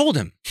 So I told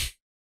him.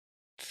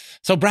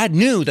 So Brad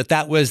knew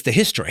that was the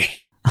history.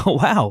 Oh,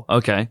 wow.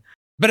 Okay.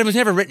 But it was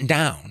never written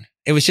down.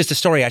 It was just a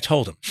story I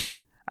told him.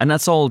 And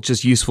that's all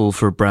just useful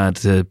for Brad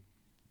to,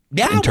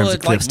 in terms of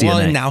Cliff's DNA.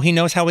 Well, now he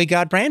knows how he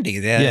got Brandy.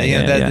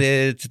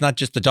 It's not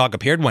just the dog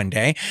appeared one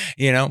day,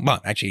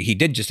 Well, actually, he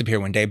did just appear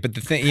one day. But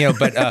the thing,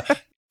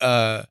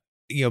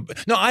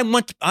 no, I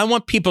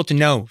want people to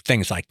know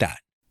things like that.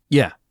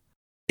 Yeah.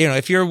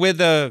 If you're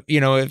with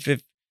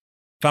if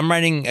I'm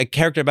writing a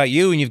character about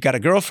you and you've got a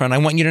girlfriend, I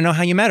want you to know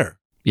how you met her.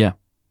 Yeah.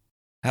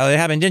 How it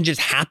happened didn't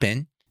just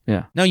happen.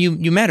 Yeah. No,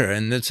 you met her,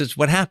 and this is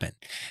what happened.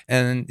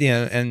 And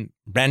and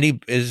Brandy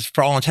is,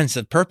 for all intents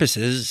and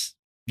purposes,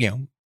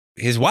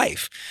 his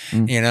wife.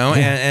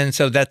 And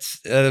so that's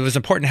it was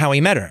important how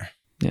he met her.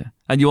 Yeah.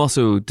 And you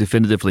also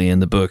definitively in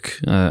the book,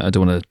 I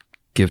don't want to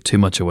give too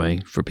much away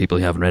for people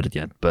who haven't read it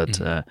yet, but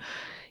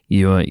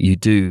you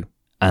do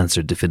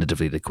answer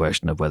definitively the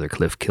question of whether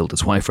Cliff killed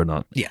his wife or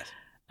not. Yes.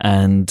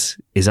 And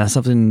is that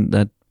something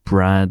that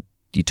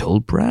you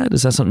told Brad?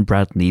 Is that something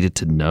Brad needed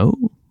to know?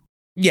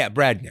 Yeah,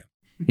 Brad knew.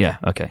 Yeah,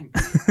 okay.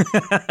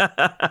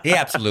 He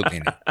absolutely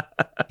knew.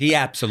 He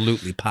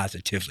absolutely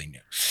positively knew.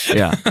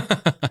 Yeah.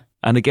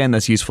 And again,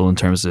 that's useful in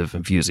terms of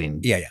infusing.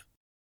 Yeah.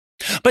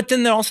 But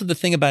then also the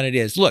thing about it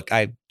is, look,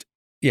 it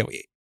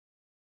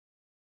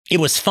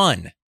was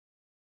fun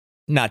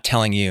not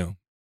telling you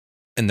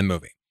in the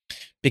movie,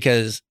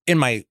 because in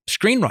my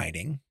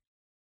screenwriting,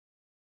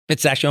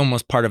 it's actually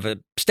almost part of a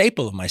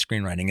staple of my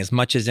screenwriting, as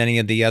much as any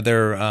of the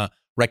other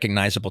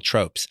recognizable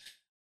tropes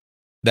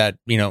that,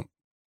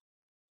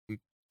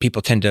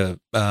 people tend to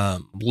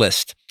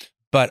list.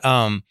 But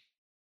I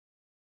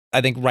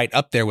think right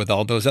up there with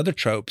all those other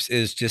tropes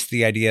is just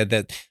the idea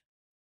that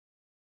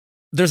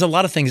there's a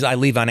lot of things I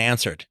leave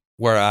unanswered,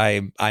 where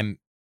I'm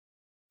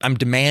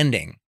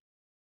demanding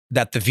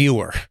that the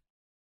viewer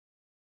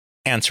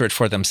answer it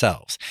for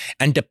themselves.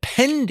 And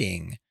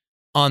depending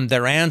on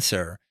their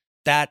answer,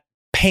 that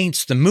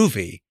paints the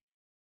movie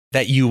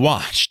that you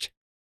watched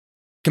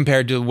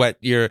compared to what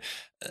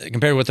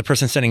the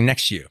person sitting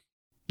next to you.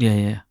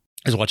 Yeah.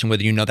 Is watching,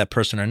 whether you know that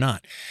person or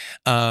not.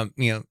 And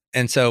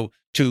so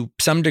to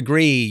some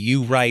degree,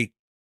 you write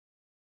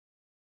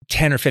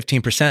 10 or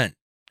 15%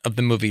 of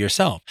the movie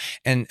yourself.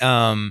 And,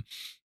 and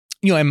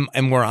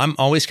where I'm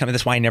always coming,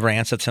 that's why I never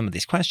answered some of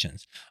these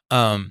questions.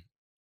 Where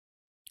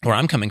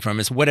I'm coming from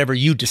is whatever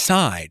you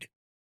decide,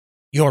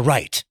 you're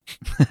right.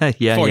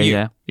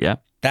 Yeah.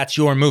 That's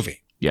your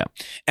movie. Yeah.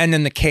 And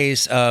in the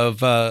case of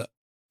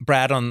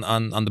Brad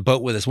on the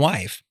boat with his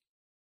wife,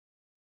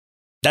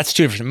 that's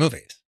two different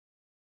movies.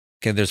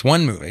 Okay, there's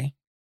one movie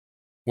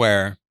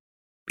where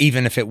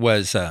even if it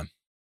was a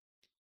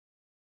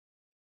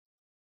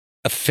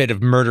fit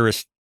of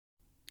murderous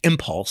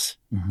impulse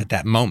at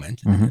that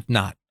moment,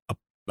 not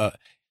a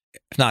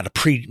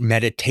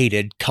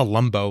premeditated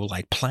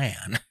Columbo-like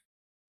plan,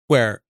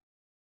 where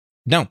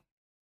no,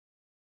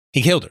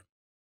 he killed her.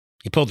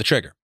 He pulled the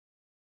trigger.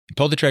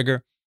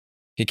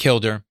 He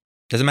killed her.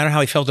 Doesn't matter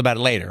how he felt about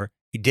it later.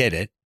 He did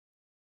it.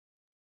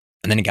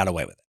 And then he got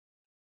away with it.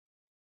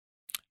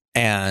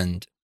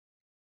 And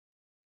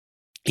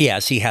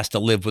yes, he has to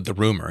live with the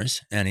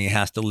rumors and he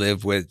has to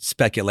live with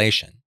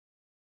speculation,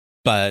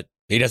 but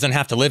he doesn't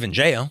have to live in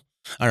jail.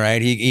 All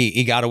right.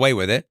 He got away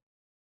with it,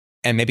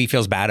 and maybe he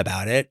feels bad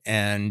about it.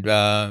 And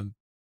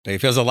he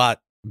feels a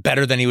lot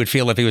better than he would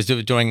feel if he was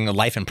doing a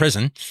life in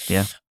prison.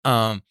 Yeah.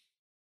 And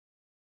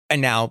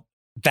now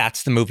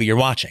that's the movie you're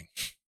watching,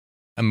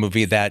 a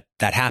movie that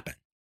happened.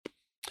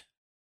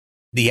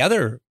 The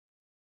other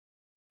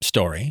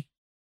story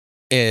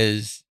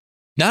is,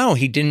 no,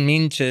 he didn't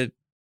mean to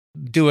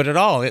do it at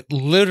all. It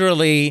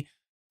literally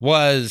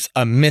was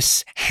a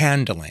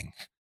mishandling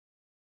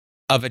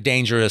of a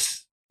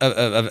dangerous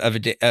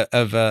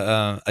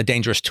a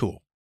dangerous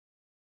tool,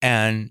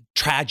 and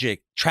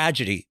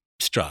tragedy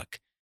struck,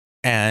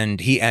 and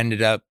he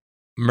ended up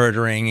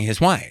murdering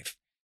his wife.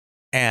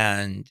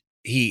 And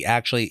he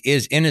actually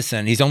is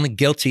innocent. He's only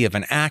guilty of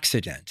an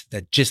accident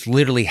that just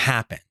literally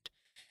happened,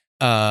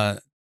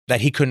 that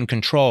he couldn't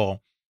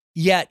control.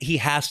 Yet he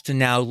has to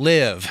now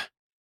live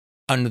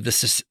under the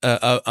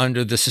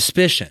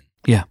suspicion,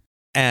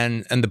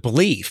 and the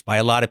belief by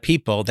a lot of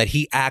people that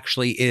he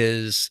actually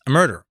is a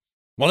murderer.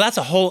 Well, that's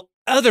a whole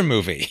other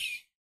movie.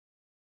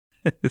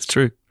 It's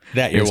true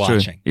that you're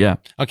watching. True. Yeah.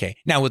 Okay.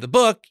 Now with the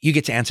book, you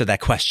get to answer that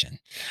question.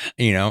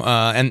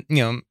 And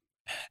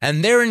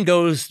therein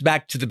goes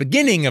back to the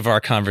beginning of our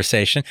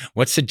conversation.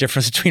 What's the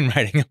difference between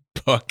writing a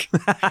book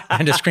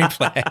and a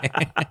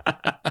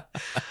screenplay?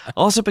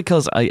 Also,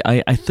 because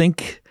I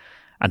think,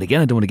 and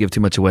again, I don't want to give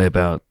too much away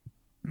about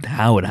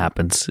how it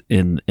happens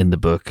in the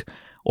book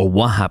or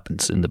what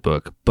happens in the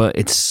book, but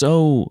it's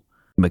so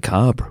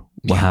macabre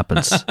what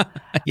happens.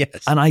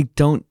 Yes. And I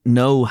don't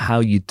know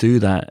how you do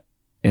that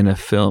in a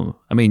film.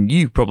 I mean,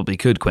 you probably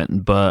could,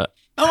 Quentin, but...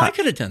 I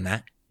could have done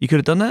that. You could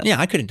have done that? Yeah,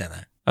 I could have done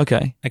that.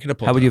 Okay. I could have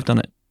pulled How would you have done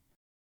it?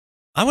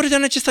 I would have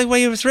done it just the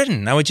way it was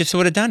written. I would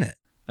have done it.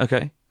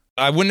 Okay.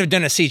 I wouldn't have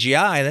done a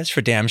CGI. That's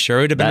for damn sure.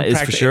 It would have been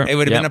for sure. It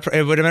would have been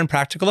it would have been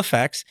practical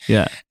effects.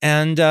 Yeah.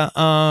 And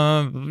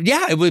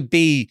it would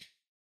be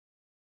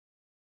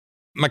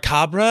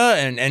macabre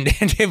and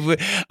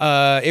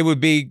it would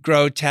be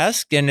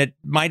grotesque, and it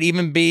might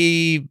even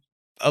be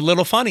a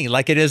little funny,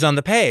 like it is on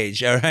the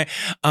page. All right,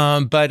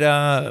 but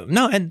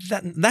no, and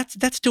that's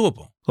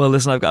doable. Well,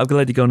 listen, I've got to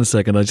let you go in a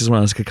second. I just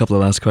want to ask a couple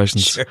of last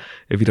questions, Sure.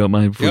 if you don't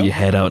mind, before you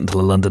head out into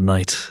the London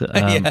night.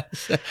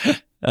 Yes.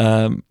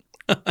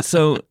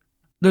 So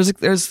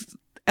there's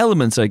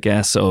elements, I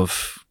guess,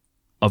 of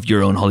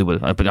your own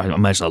Hollywood, but I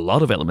imagine a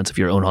lot of elements of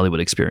your own Hollywood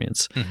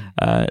experience.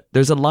 Mm-hmm.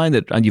 There's a line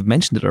that, and you've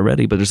mentioned it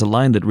already, but there's a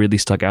line that really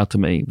stuck out to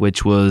me,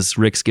 which was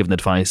Rick's given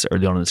advice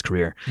early on in his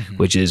career,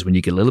 which is, when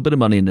you get a little bit of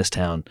money in this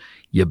town,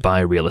 you buy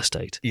real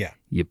estate. Yeah.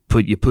 You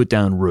put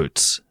down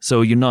roots.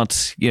 So you're not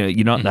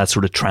that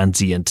sort of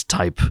transient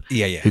type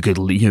who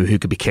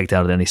could be kicked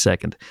out at any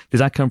second. Does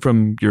that come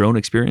from your own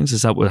experience?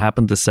 Is that what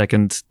happened the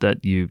second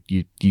that you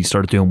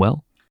started doing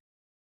well?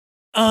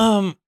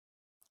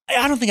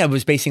 I don't think I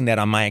was basing that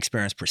on my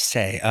experience per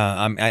se.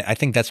 I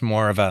think that's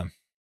more of an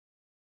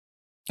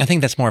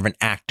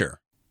actor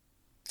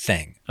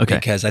thing. Okay.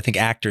 Because I think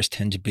actors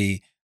tend to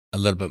be a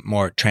little bit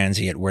more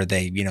transient, where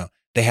they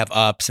have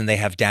ups and they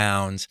have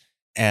downs,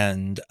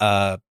 and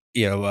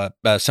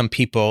some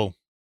people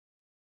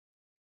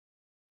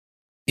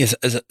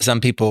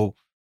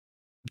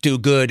do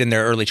good in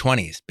their early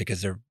 20s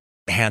because they're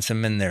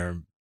handsome and they're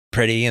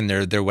pretty and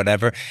they're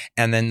whatever,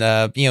 and then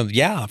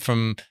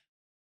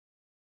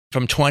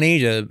from 20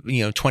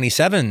 to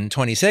 27,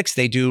 26,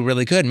 they do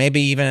really good,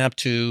 maybe even up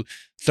to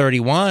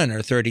 31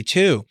 or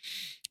 32.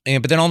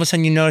 But then all of a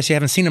sudden you notice you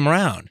haven't seen them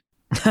around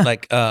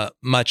like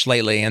much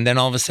lately, and then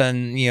all of a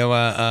sudden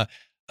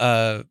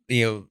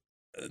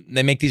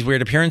they make these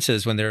weird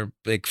appearances when they're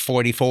like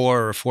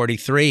 44 or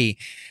 43,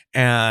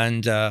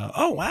 and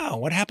oh wow,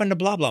 what happened to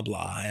blah blah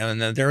blah?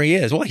 And there he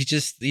is. Well,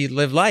 he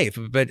lived life,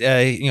 but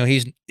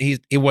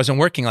he wasn't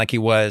working like he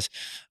was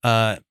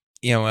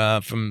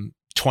from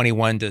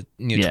 21 to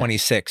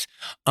 26.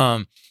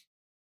 And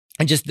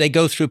just they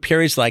go through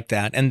periods like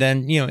that, and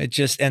then at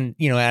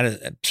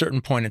a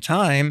certain point in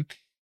time,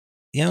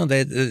 they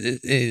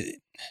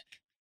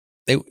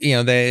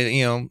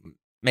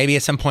maybe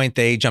at some point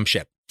they jump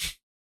ship.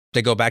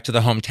 They go back to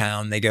the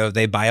hometown.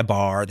 They buy a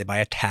bar, they buy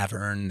a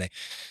tavern, they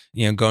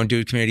go and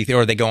do community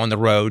theater, or they go on the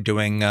road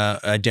doing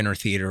a dinner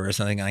theater or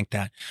something like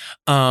that.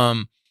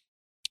 And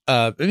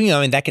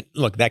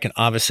that can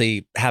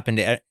obviously happen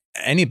to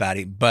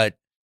anybody, but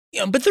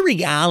the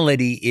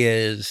reality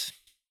is,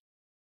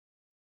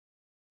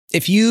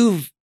 if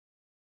you've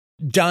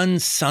done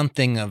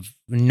something of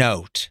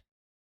note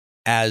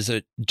as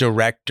a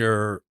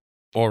director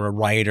or a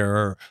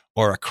writer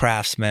or a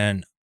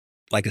craftsman,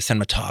 like a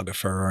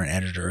cinematographer or an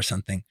editor or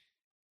something,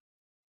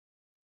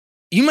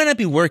 you might not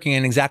be working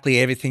in exactly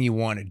everything you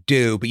want to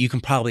do, but you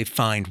can probably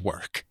find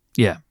work.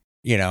 Yeah.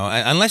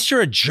 Unless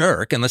you're a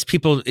jerk, unless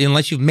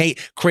you've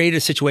created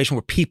a situation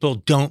where people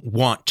don't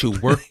want to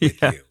work with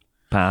you.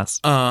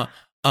 Pass.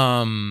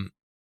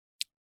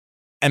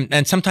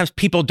 And sometimes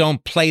people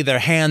don't play their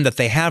hand that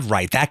they have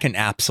right. That can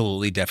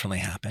absolutely, definitely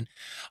happen.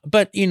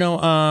 But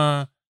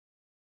I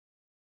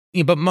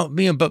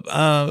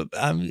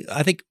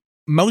think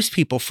most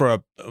people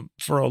for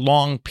a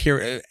long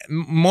period,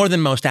 more than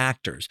most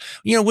actors,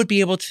 would be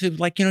able to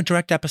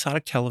direct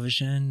episodic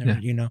television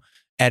or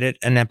edit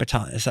an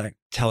episodic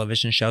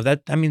television show.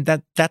 That's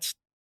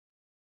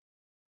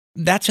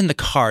in the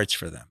cards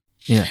for them.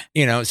 Yeah.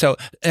 So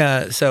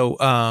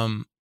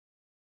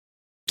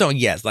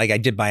yes, like I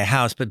did buy a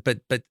house, but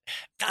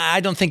I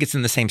don't think it's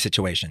in the same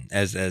situation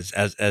as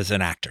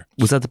an actor.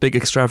 Was that the big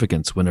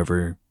extravagance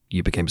whenever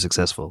you became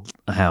successful?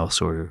 A house,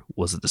 or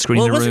was it the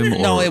screening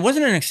room? No, it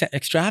wasn't an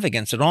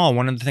extravagance at all.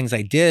 One of the things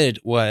I did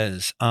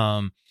was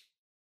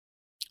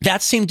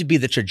that seemed to be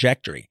the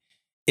trajectory.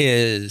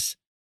 Is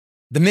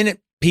the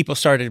minute people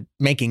started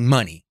making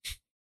money,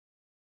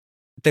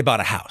 they bought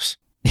a house.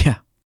 Yeah,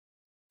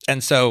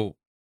 and so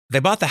they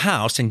bought the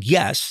house, and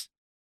yes,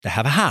 they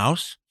have a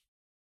house.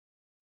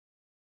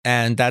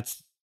 And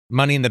that's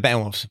money in the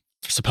bank. Well,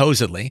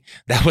 supposedly,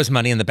 that was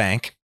money in the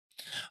bank,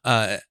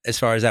 as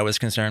far as that was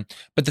concerned.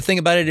 But the thing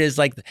about it is,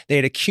 like, they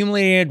had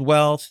accumulated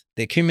wealth.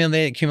 They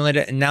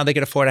accumulated, and now they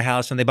could afford a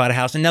house, and they bought a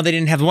house, and now they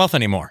didn't have wealth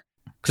anymore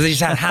because they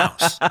just had a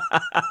house.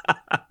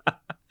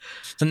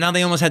 So now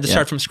they almost had to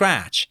start from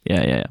scratch.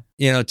 Yeah.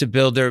 To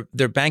build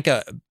their bank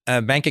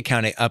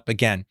account up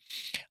again.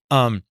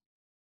 So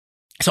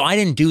I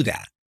didn't do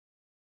that.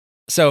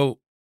 So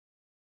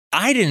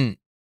I didn't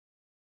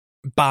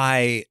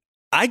buy.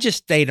 I just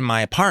stayed in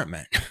my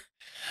apartment.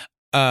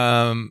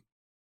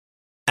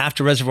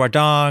 After Reservoir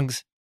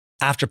Dogs,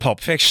 after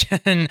Pulp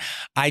Fiction,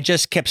 I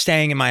just kept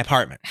staying in my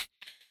apartment.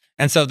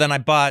 And so then I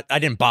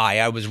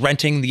was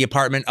renting the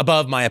apartment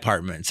above my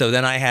apartment. So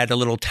then I had a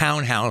little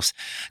townhouse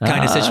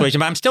kind of situation,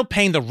 but I'm still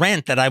paying the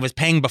rent that I was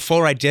paying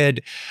before I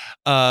did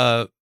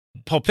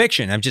Pulp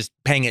Fiction. I'm just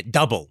paying it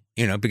double,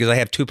 because I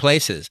have two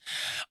places.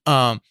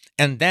 And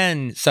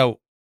then, so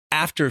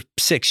after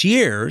 6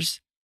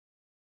 years,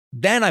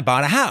 then I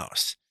bought a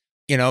house,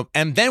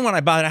 and then when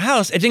I bought a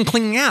house, it didn't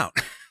clean me out.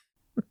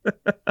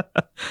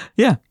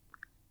 Yeah.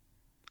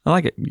 I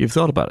like it. You've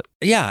thought about it.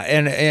 Yeah.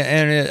 And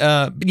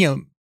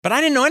But I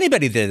didn't know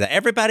anybody did that.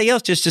 Everybody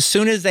else, just as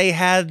soon as they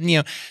had,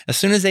 as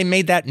soon as they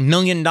made that $1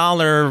 million,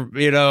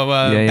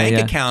 bank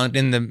account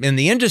in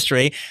the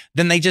industry,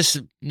 then they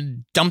just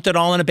dumped it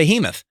all in a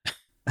behemoth.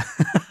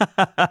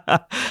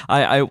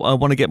 I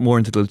want to get more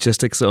into the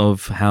logistics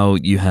of how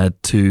you had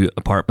 2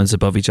 apartments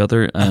above each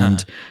other,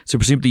 and so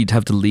presumably you'd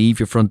have to leave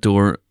your front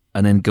door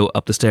and then go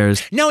up the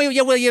stairs. No,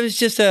 it was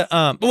just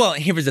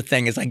here was the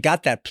thing: is I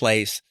got that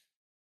place.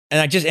 And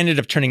I just ended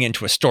up turning it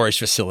into a storage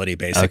facility,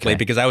 basically,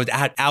 because I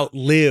had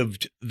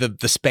outlived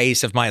the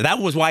space of that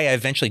was why I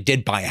eventually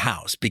did buy a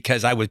house,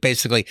 because I was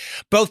basically,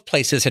 both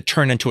places had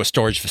turned into a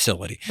storage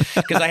facility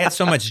because I had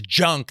so much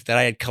junk that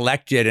I had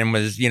collected and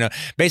was,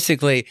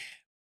 basically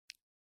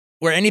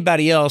where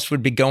anybody else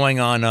would be going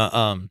on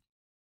a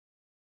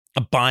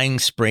buying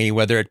spree,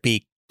 whether it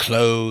be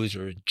clothes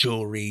or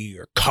jewelry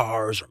or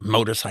cars or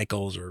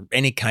motorcycles or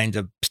any kind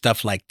of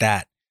stuff like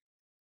that.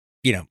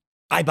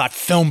 I bought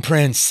film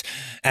prints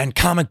and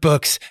comic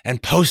books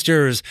and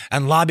posters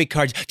and lobby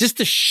cards, just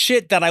the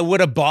shit that I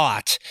would have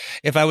bought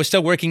if I was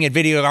still working at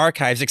Video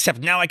Archives, except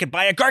now I could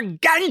buy a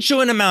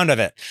gargantuan amount of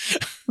it.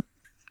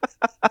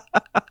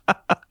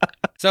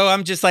 So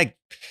I'm just like,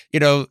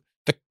 the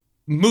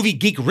movie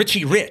geek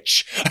Richie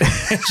Rich,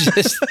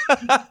 just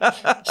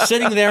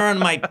sitting there on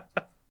my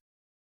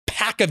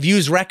pack of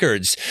used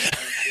records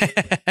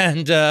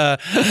and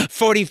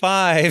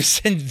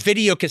 45s and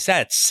video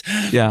cassettes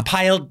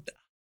piled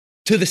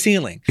to the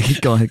ceiling.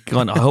 Go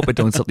on. I hope I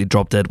don't suddenly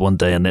drop dead one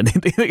day and then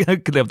they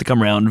have to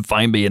come around and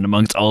find me in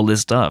amongst all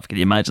this stuff. Can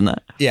you imagine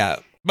that? Yeah.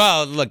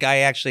 Well, look, I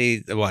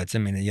actually, I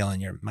didn't mean to yell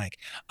in your mic.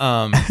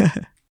 That's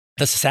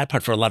the sad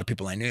part for a lot of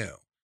people I knew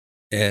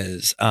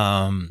is,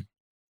 I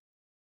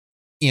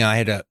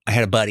had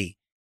a buddy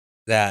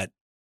that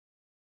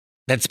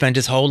spent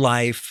his whole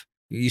life.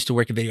 He used to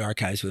work at Video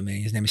Archives with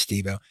me. His name is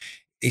Steve-O.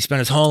 He spent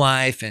his whole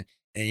life and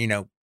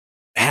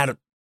had a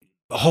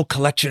whole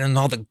collection and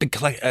all the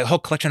a whole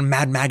collection of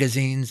Mad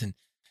magazines and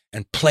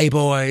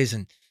Playboys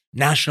and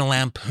National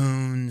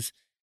Lampoons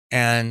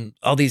and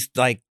all these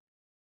like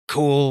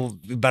cool,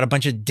 about a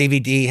bunch of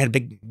DVD, had a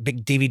big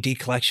DVD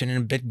collection and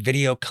a big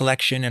video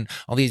collection and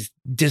all these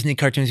Disney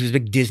cartoons. He was a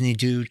big Disney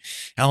dude,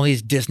 and all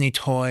these Disney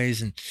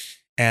toys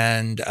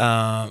and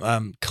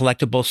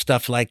collectible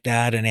stuff like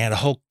that. And he had a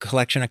whole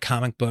collection of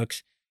comic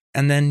books.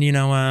 And then, he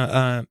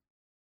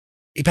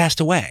passed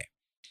away.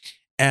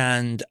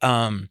 And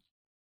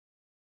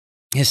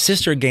his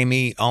sister gave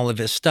me all of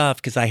his stuff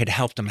because I had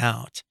helped him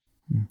out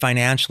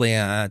financially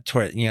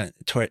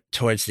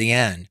towards the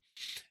end.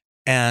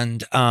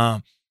 And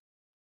now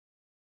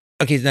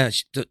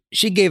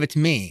she gave it to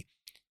me,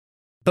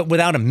 but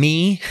without a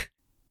me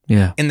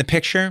in the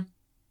picture.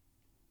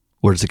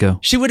 Where does it go?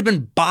 She would have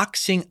been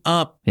boxing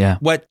up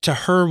what to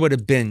her would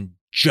have been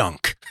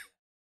junk.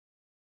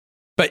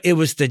 But it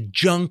was the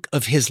junk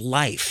of his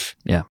life.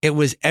 Yeah. It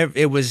was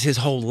his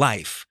whole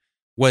life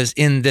was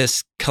in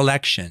this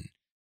collection.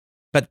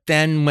 But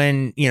then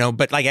when,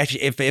 but like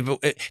actually, if it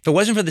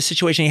wasn't for the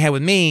situation he had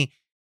with me,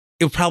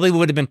 it probably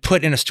would have been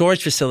put in a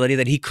storage facility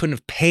that he couldn't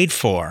have paid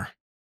for.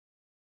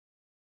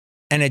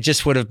 And it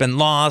just would have been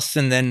lost.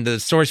 And then the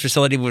storage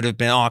facility would have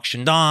been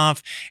auctioned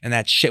off and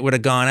that shit would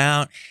have gone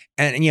out.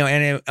 And,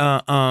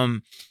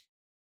 and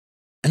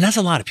that's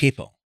a lot of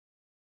people.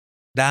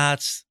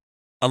 That's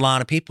a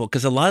lot of people.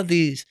 Cause a lot of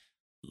these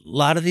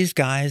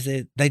guys,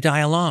 they die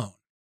alone.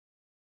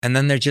 And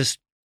then they're just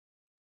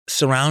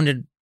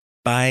surrounded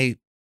by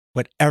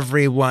what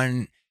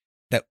everyone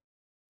that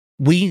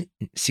we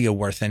see a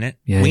worth in it.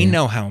 We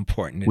know how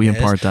important it is. We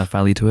impart that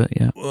value to it.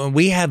 Yeah.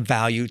 We have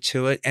value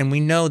to it. And we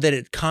know that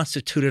it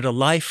constituted a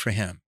life for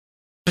him,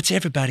 but to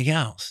everybody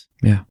else,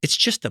 it's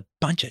just a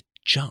bunch of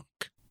junk.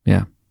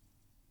 Yeah.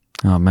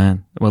 Oh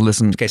man. Well,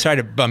 listen. Okay. Sorry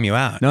to bum you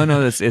out. No,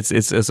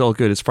 it's all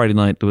good. It's Friday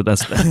night.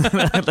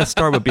 Let's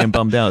start with being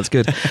bummed out. It's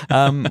good.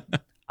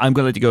 I'm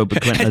going to let you go,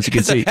 but Quentin, as you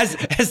can see.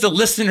 As the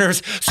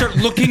listeners start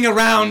looking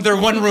around their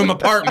one-room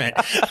apartment.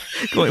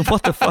 Going,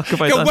 what the fuck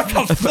have I done? What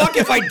the fuck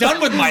have I done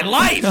with my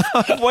life?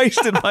 I've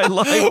wasted my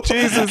life,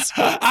 Jesus.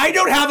 I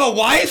don't have a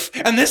wife,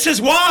 and this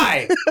is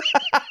why.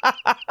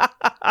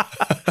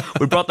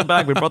 We brought them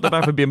back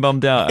for being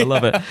bummed out. I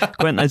love it.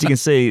 Quentin, as you can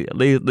see,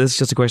 this is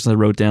just a question I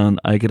wrote down.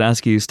 I could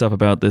ask you stuff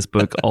about this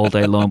book all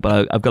day long,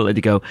 but I've got to let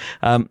you go.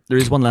 There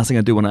is one last thing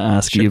I do want to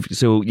ask.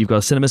 Sure. You've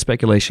got Cinema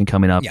Speculation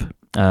coming up.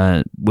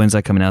 Yeah. When's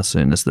that coming out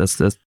soon? That's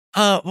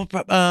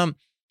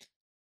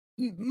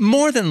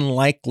more than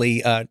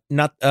likely,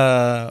 not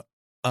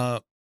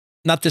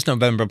this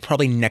November,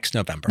 probably next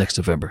November. Next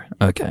November.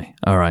 Okay.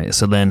 All right.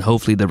 So then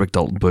hopefully the Rick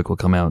Dalton book will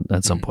come out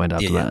at some point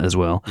after that as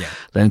well. Yeah.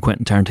 Then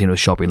Quentin Tarantino's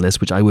shopping list,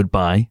 which I would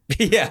buy.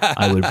 Yeah.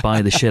 I would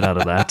buy the shit out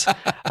of that.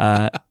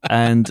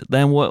 And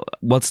then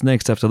what's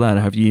next after that?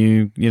 Have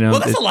you Well,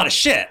 that's a lot of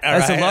shit.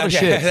 That's a lot of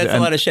shit. That's a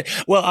lot of shit.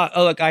 Well,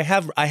 look, I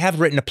have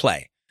written a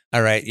play.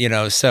 All right,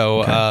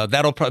 so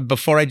that'll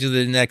before I do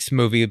the next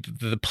movie,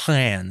 the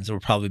plans will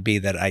probably be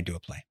that I do a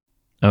play.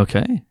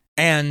 Okay.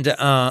 And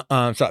I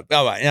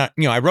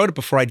wrote it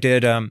before I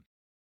did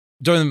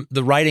during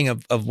the writing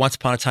of Once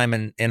Upon a Time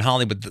in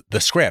Hollywood, the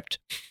script,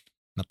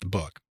 not the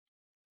book.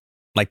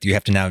 like you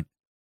have to now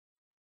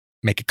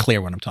make it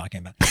clear what I'm talking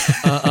about.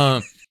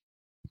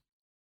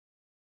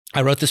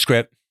 I wrote the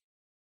script,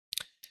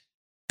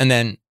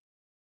 but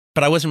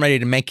I wasn't ready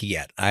to make it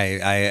yet.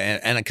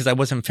 And because I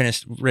wasn't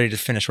ready to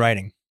finish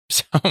writing,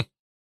 so I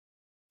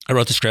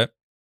wrote the script.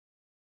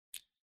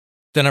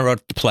 Then I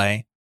wrote the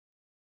play.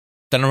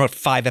 Then I wrote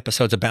 5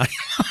 episodes about it.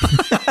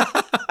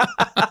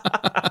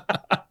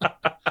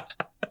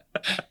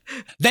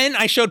 Then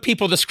I showed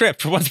people the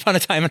script for Once Upon a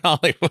Time in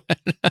Hollywood.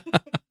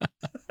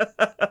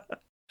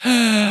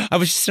 I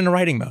was just in a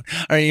writing mode.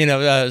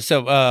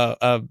 So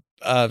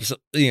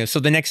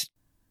the next,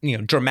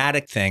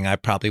 dramatic thing I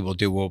probably will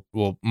do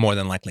will more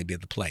than likely be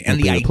the play.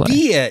 And the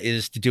idea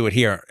is to do it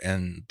here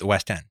in the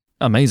West End.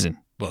 Amazing.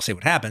 We'll see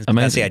what happens, but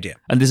that's the idea.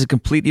 And this is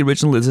completely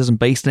original? This isn't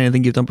based on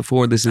anything you've done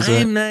before?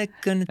 I'm not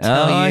going to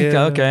tell you.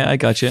 Okay, I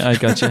got you.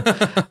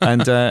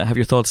 And have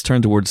your thoughts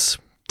turned towards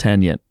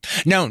 10 yet?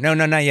 No,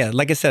 not yet.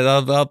 Like I said,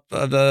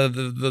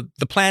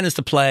 the plan is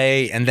to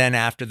play, and then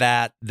after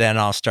that, then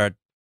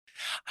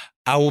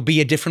I will be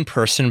a different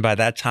person by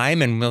that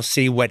time, and we'll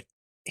see what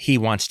he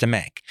wants to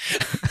make.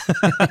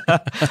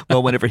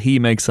 Well, whenever he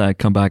makes that,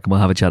 come back and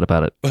we'll have a chat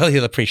about it. Well,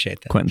 he'll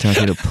appreciate that. Quentin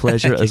Tarantino,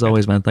 pleasure as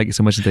always, man. Thank you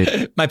so much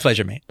indeed. My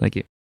pleasure, mate. Thank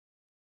you.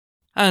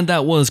 And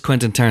that was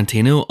Quentin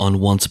Tarantino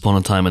on Once Upon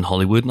a Time in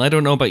Hollywood. And I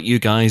don't know about you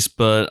guys,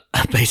 but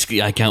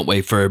basically I can't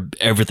wait for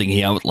everything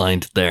he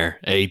outlined there.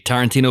 A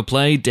Tarantino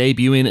play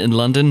debuting in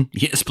London.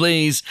 Yes,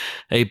 please.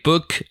 A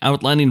book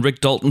outlining Rick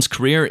Dalton's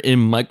career in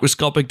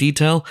microscopic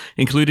detail,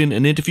 including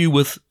an interview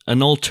with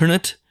an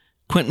alternate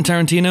Quentin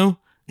Tarantino.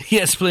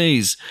 Yes,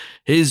 please.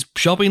 His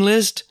shopping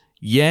list?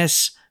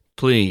 Yes,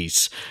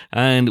 please.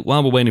 And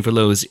while we're waiting for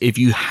those, if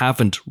you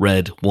haven't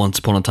read Once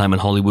Upon a Time in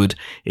Hollywood,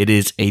 it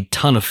is a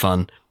ton of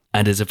fun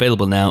and is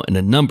available now in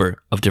a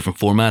number of different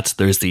formats.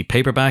 There's the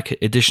paperback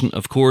edition,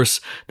 of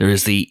course. There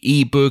is the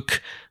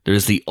ebook. There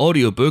is the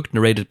audiobook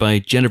narrated by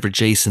Jennifer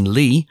Jason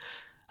Leigh,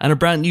 and a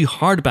brand new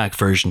hardback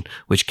version,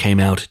 which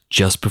came out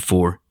just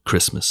before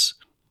Christmas.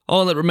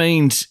 All that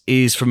remains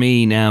is for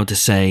me now to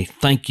say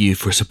thank you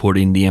for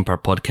supporting the Empire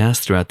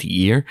Podcast throughout the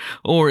year.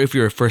 Or if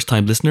you're a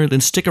first-time listener,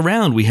 then stick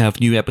around. We have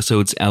new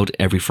episodes out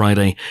every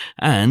Friday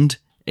and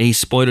a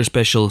spoiler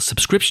special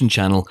subscription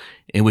channel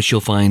in which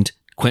you'll find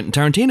Quentin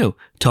Tarantino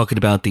talking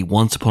about the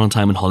Once Upon a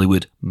Time in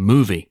Hollywood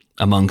movie,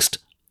 amongst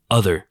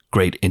other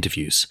great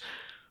interviews.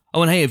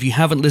 Oh, and hey, if you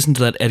haven't listened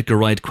to that Edgar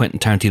Wright Quentin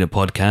Tarantino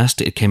podcast,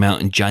 it came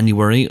out in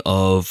January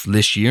of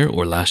this year,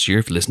 or last year,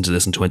 if you listened to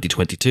this in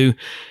 2022.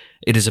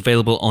 It is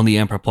available on the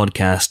Empire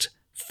Podcast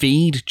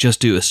feed. Just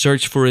do a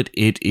search for it.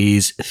 It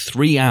is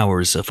 3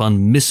 hours of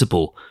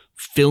unmissable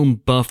film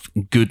buff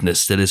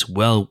goodness that is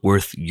well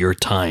worth your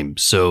time.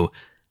 So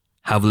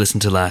have a listen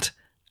to that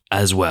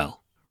as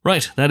well.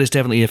 Right, that is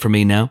definitely it for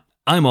me now.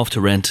 I'm off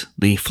to rent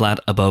the flat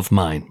above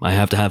mine. I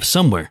have to have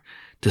somewhere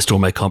to store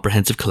my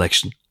comprehensive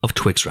collection of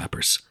Twix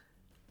wrappers.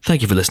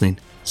 Thank you for listening.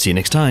 See you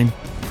next time.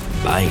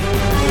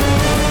 Bye.